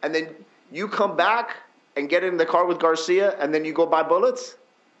 sir. And then you come back and get in the car with Garcia, and then you go buy bullets?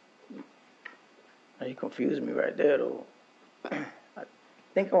 Now you confused me right there, though. I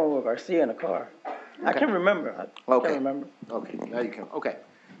think I went with Garcia in the car. I can't remember. I Okay. can't remember. Okay, now you can. Okay.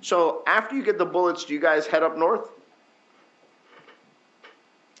 So after you get the bullets, do you guys head up north?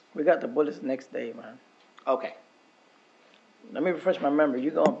 We got the bullets the next day, man. Okay. Let me refresh my memory.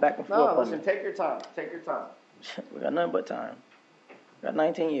 You going back and forth No, on listen, me. take your time. Take your time. We got nothing but time. We got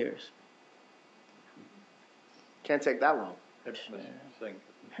 19 years. Can't take that long. That's Mr. Singh.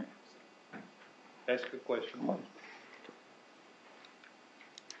 Ask a question. Come on.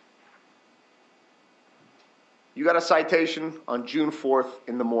 You got a citation on June 4th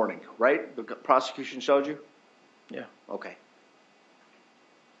in the morning, right? The prosecution showed you? Yeah. Okay.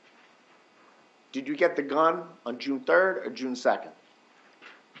 Did you get the gun on June 3rd or June 2nd?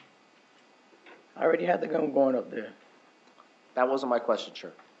 I already had the gun going up there. That wasn't my question,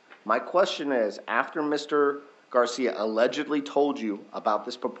 sir. My question is, after Mr. Garcia allegedly told you about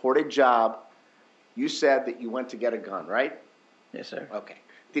this purported job, you said that you went to get a gun, right? Yes, sir. Okay.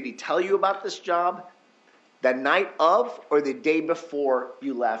 Did he tell you about this job the night of or the day before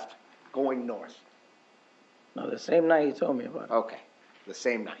you left going north? No, the same night he told me about it. Okay. The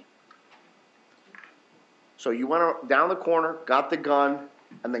same night. So you went down the corner, got the gun,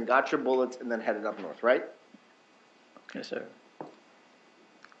 and then got your bullets, and then headed up north, right? Yes, sir.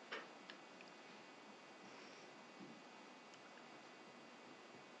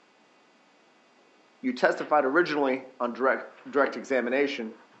 You testified originally on direct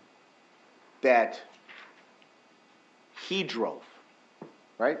examination that he drove,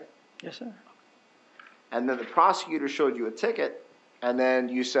 right? Yes, sir. And then the prosecutor showed you a ticket, and then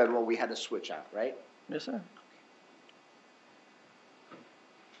you said, well, we had to switch out, right? Yes, sir.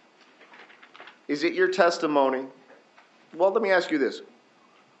 Is it your testimony? Well, let me ask you this.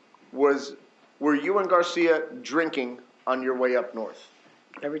 Were you and Garcia drinking on your way up north?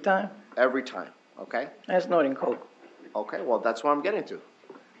 Every time? Every time, okay? And snorting coke. Okay, well, that's what I'm getting to.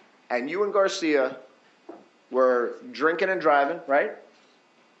 And you and Garcia were drinking and driving, right?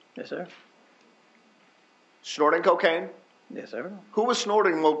 Yes, sir. Snorting cocaine? Yes, sir. Who was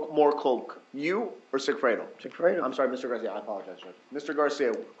snorting more coke, you or Sigfredo? Sigfredo. I'm sorry, Mr. Garcia. I apologize, Judge. Mr.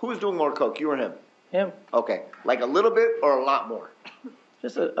 Garcia, who was doing more coke, you or him? Him. Okay, like a little bit or a lot more?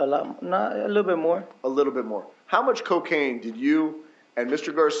 Just a lot, not a little bit more. A little bit more. How much cocaine did you and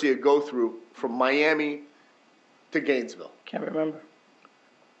Mr. Garcia go through from Miami to Gainesville? Can't remember.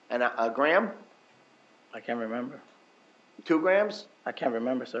 And a gram? I can't remember. 2 grams? I can't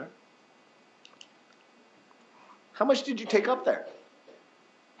remember, sir. How much did you take up there?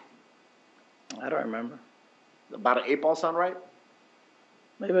 I don't remember. About an 8 ball sound right?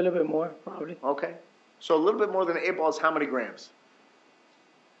 Maybe a little bit more, probably. Okay. So a little bit more than an 8 ball is how many grams?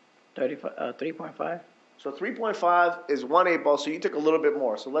 3.5. So 3.5 is 1 8 ball, so you took a little bit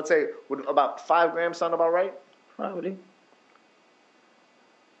more. So let's say, would about 5 grams sound about right? Probably.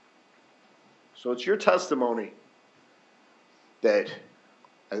 So it's your testimony that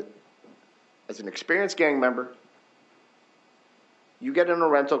as an experienced gang member, you get in a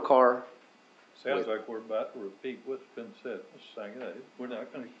rental car. Sounds like we're about to repeat what's been said. Let's sang it. We're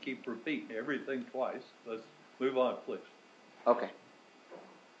not going to keep repeating everything twice. Let's move on, please. Okay.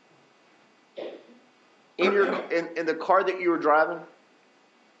 In the car that you were driving,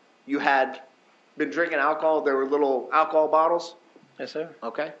 you had been drinking alcohol. There were little alcohol bottles. Yes, sir.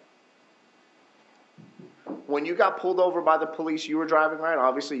 Okay. When you got pulled over by the police, you were driving, right?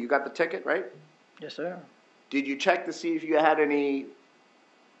 Obviously, you got the ticket, right? Yes, sir. Did you check to see if you had any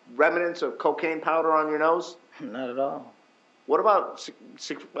remnants of cocaine powder on your nose? Not at all. What about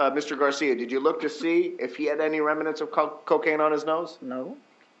Mr. Garcia? Did you look to see if he had any remnants of cocaine on his nose? No.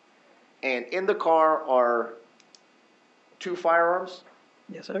 And in the car are 2 firearms?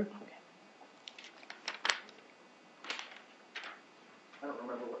 Yes, sir. I don't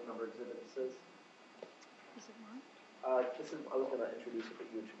remember what number exhibit this is. Is it marked? I was going to introduce it, but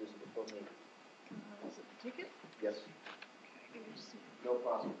you introduced it before me. Is it the ticket? Yes. Okay, let's see. No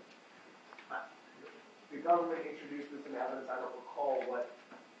problem. The government introduced this in evidence. I don't recall what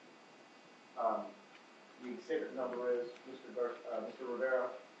the exhibit number is, Mr.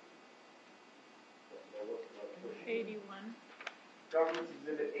 Rivera. 81. Government's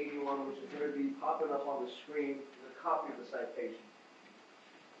Exhibit 81, which is going to be popping up on the screen, is a copy of the citation.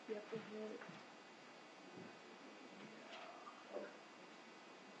 Yep, is it?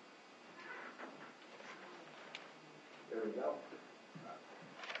 There we go.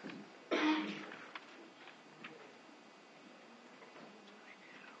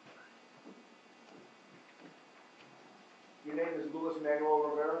 Your name is Luis Manuel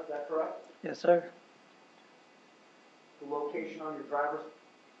Rivera, is that correct? Yes, sir. The location on your driver's...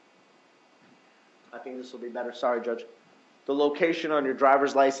 I think this will be better. Sorry, Judge. The location on your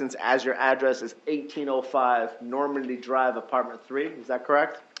driver's license as your address is 1805 Normandy Drive, Apartment 3. Is that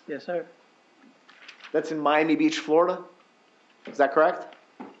correct? Yes, sir. That's in Miami Beach, Florida. Is that correct?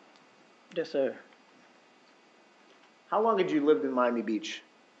 Yes, sir. How long had you lived in Miami Beach?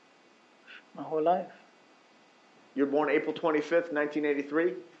 My whole life. You were born April 25th,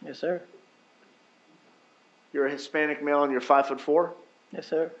 1983. Yes, sir. You're a Hispanic male and you're 5'4". Yes,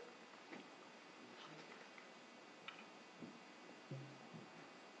 sir.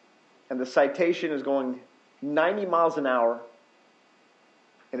 And the citation is going 90 miles an hour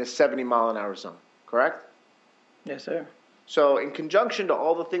in a 70-mile-an-hour zone, correct? Yes, sir. So in conjunction to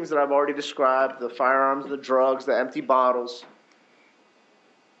all the things that I've already described, the firearms, the drugs, the empty bottles,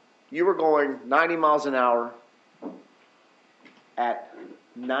 you were going 90 miles an hour at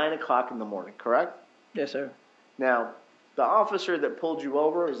 9 o'clock in the morning, correct? Yes, sir. Now, the officer that pulled you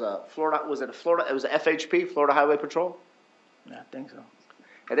over was a Florida, was it a Florida, it was a FHP, Florida Highway Patrol? I think so.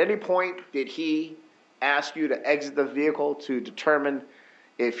 At any point, did he ask you to exit the vehicle to determine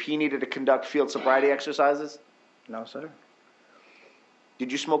if he needed to conduct field sobriety exercises? No, sir.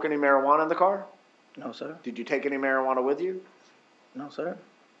 Did you smoke any marijuana in the car? No, sir. Did you take any marijuana with you? No, sir.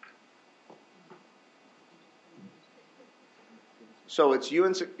 So it's you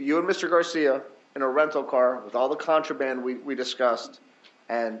and Mr. Garcia in a rental car with all the contraband we discussed,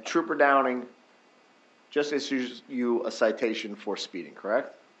 and Trooper Downing just issues you a citation for speeding,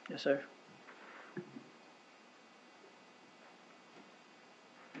 correct? Yes, sir.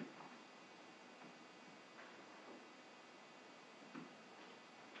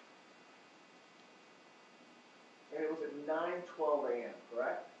 And it was at 9:12 a.m.,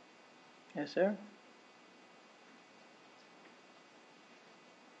 correct? Yes, sir.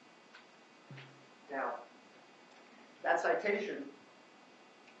 Now, that citation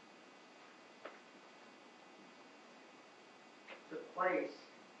took place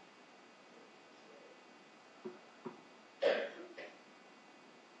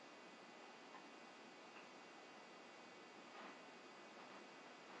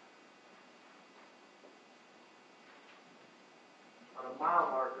on a mile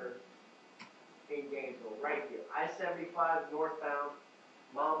marker in Gainesville, right here. I-75 northbound,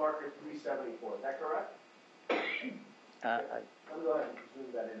 mile marker 374. Is that correct? Let me go ahead and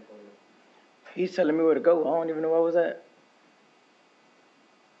zoom that in for you. He's telling me where to go. I don't even know where I was at.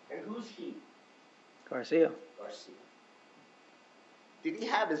 And who's he? Garcia. Garcia. Did he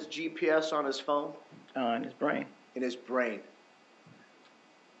have his GPS on his phone? In his brain. In his brain.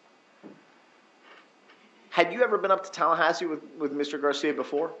 Had you ever been up to Tallahassee with Mr. Garcia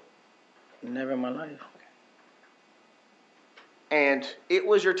before? Never in my life. And it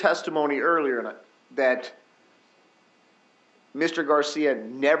was your testimony earlier that Mr. Garcia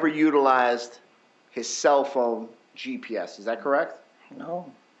never utilized his cell phone GPS. Is that correct?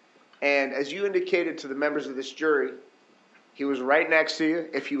 No. And as you indicated to the members of this jury, he was right next to you.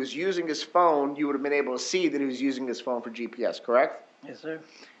 If he was using his phone, you would have been able to see that he was using his phone for GPS, correct? Yes, sir.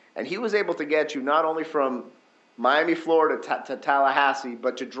 And he was able to get you not only from Miami, Florida to Tallahassee,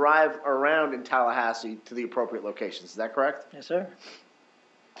 but to drive around in Tallahassee to the appropriate locations. Is that correct? Yes, sir.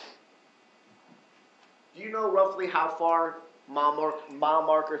 Do you know roughly how far mile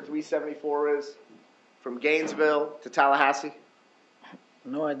marker 374 is from Gainesville to Tallahassee?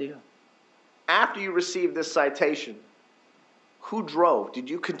 No idea. After you received this citation, who drove? Did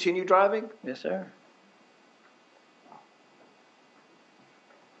you continue driving? Yes, sir.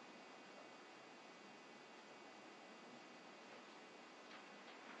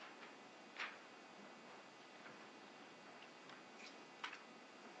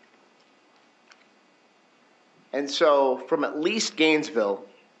 And so from at least Gainesville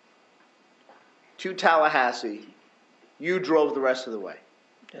to Tallahassee, you drove the rest of the way.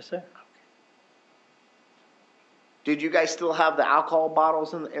 Yes, sir. Did you guys still have the alcohol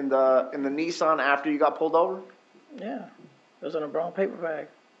bottles in the Nissan after you got pulled over? Yeah. It was in a brown paper bag.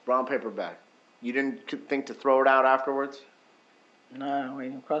 Brown paper bag. You didn't think to throw it out afterwards? Nah, it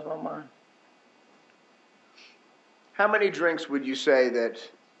didn't cross my mind. How many drinks would you say that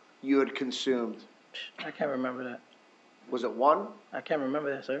you had consumed? I can't remember that. Was it one? I can't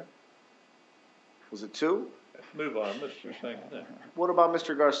remember that, sir. Was it two? Let's move on, Mr. Sankton. What about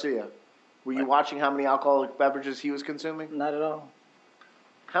Mr. Garcia? Were you watching how many alcoholic beverages he was consuming? Not at all.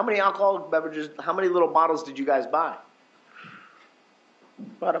 How many alcoholic beverages, how many little bottles did you guys buy?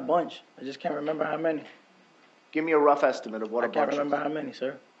 About a bunch. I just can't remember how many. Give me a rough estimate of what a bunch I can't remember how many,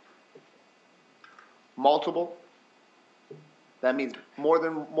 sir. Multiple? That means more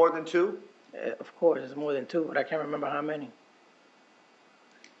than two? Of course, it's more than two, but I can't remember how many.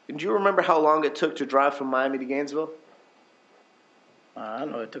 And do you remember how long it took to drive from Miami to Gainesville? I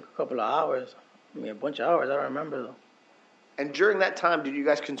know it took a couple of hours. I mean, a bunch of hours. I don't remember, though. And during that time, did you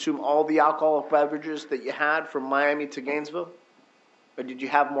guys consume all the alcoholic beverages that you had from Miami to Gainesville? Or did you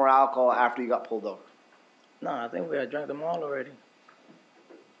have more alcohol after you got pulled over? No, I think we had drank them all already.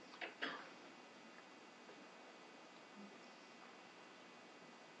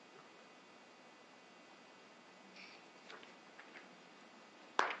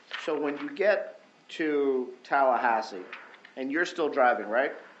 So when you get to Tallahassee, and you're still driving,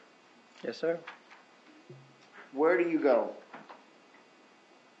 right? Yes, sir. Where do you go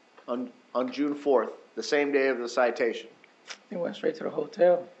on June 4th, the same day of the citation? We went straight to the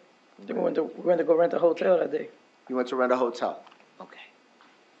hotel. I think we went to go rent a hotel that day. You went to rent a hotel. Okay.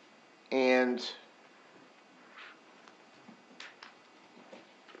 And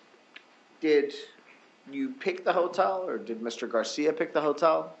did you pick the hotel, or did Mr. Garcia pick the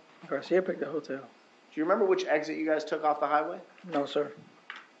hotel? Garcia picked the hotel. Do you remember which exit you guys took off the highway? No, sir.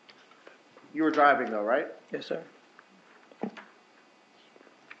 You were driving though, right? Yes, sir.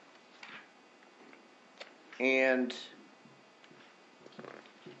 And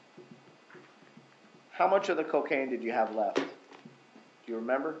how much of the cocaine did you have left? Do you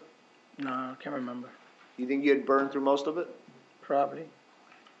remember? No, I can't remember. You think you had burned through most of it? Probably.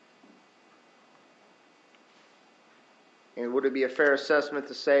 And would it be a fair assessment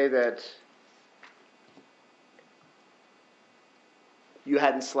to say that you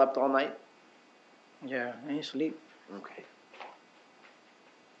hadn't slept all night? Yeah, I ain't sleep. Okay.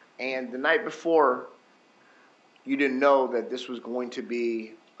 And the night before, you didn't know that this was going to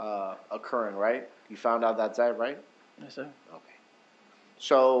be occurring, right? You found out that's that, right? Yes, sir. Okay.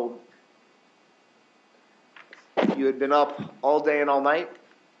 So you had been up all day and all night?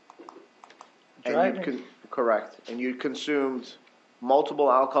 And Driving. correct. And you consumed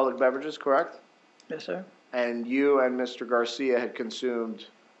multiple alcoholic beverages, correct? Yes, sir. And you and Mr. Garcia had consumed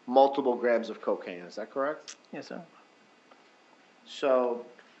multiple grams of cocaine, is that correct? Yes, sir. So,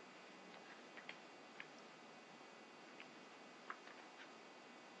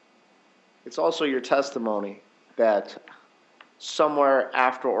 it's also your testimony that somewhere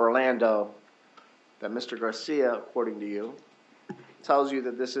after Orlando, that Mr. Garcia, according to you, tells you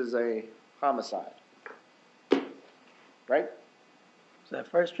that this is a homicide. Right? Is that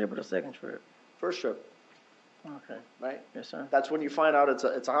first trip or the second trip? First trip, Okay. right? Yes, sir. That's when you find out it's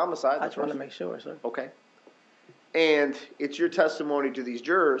a homicide. I just want to make sure, sir. Okay. And it's your testimony to these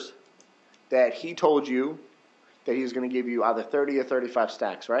jurors that he told you that he was going to give you either 30 or 35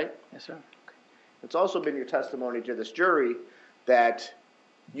 stacks, right? Yes, sir. It's also been your testimony to this jury that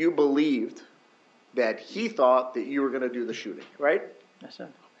you believed that he thought that you were going to do the shooting, right? Yes, sir.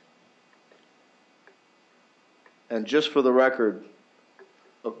 And just for the record,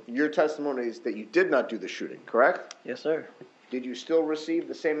 your testimony is that you did not do the shooting, correct? Yes, sir. Did you still receive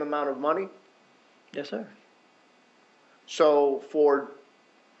the same amount of money? Yes, sir. So for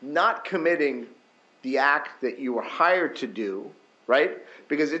not committing the act that you were hired to do, right?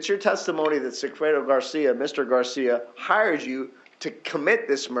 Because it's your testimony that Sigfredo Garcia, Mr. Garcia, hired you to commit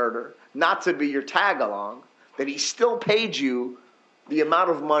this murder, not to be your tag-along, that he still paid you the amount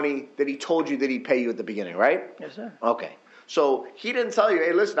of money that he told you that he'd pay you at the beginning, right? Yes, sir. Okay. So he didn't tell you,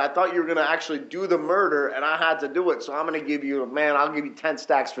 hey, listen, I thought you were going to actually do the murder and I had to do it, so I'm going to give you, I'll give you 10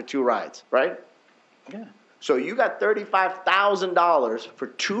 stacks for 2 rides, right? Yeah. So you got $35,000 for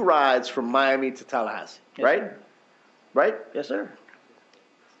 2 rides from Miami to Tallahassee, Yes, right? sir. Right? Yes, sir.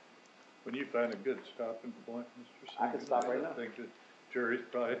 When you find a good stopping point, Mr. Singer, I can stop right now. I think the jury's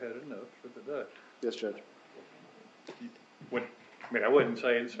probably had enough for the day. Yes, Judge. I wouldn't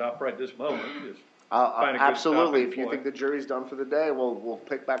say it stop right this moment, just find a good Absolutely. stopping If you point. think the jury's done for the day, we'll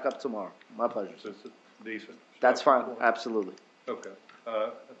pick back up tomorrow. My pleasure. It's a decent That's stopping fine. point. Absolutely. Okay.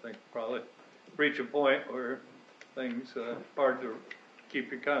 I think probably reach a point where things hard to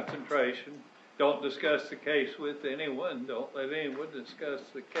keep your concentration. Don't discuss the case with anyone. Don't let anyone discuss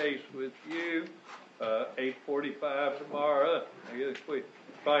the case with you. 8:45 tomorrow. I guess we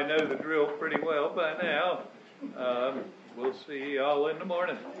probably know the drill pretty well by now. We'll see y'all in the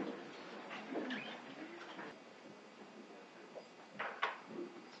morning.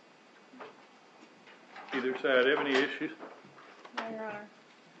 Either side have any issues? No, Your Honor.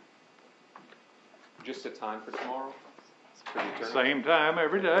 Just a time for tomorrow? For the attorney? Same time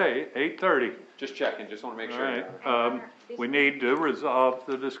every day, 8:30. Just checking, just want to make All sure. right. We need to resolve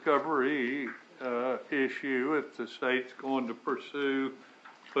the discovery issue. If the state's going to pursue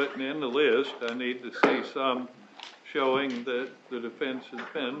putting in the list, I need to see some showing that the defense has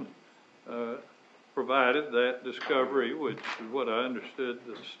been provided that discovery, which is what I understood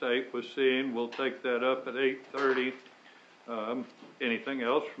the state was seeing. We'll take that up at 8:30. Anything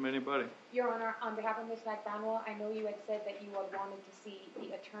else from anybody? Your Honor, on behalf of Ms. McDonald, I know you had said that you had wanted to see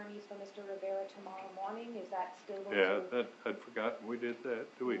the attorneys for Mr. Rivera tomorrow morning. Is that still going Yeah, to? that I'd forgotten we did that.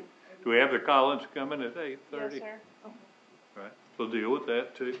 Do we have the Collins coming at 8:30? Yes, sir. Okay. All right, we'll deal with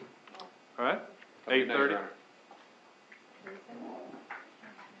that too. All right, Have a good night, Your 8:30.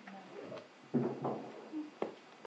 Honor.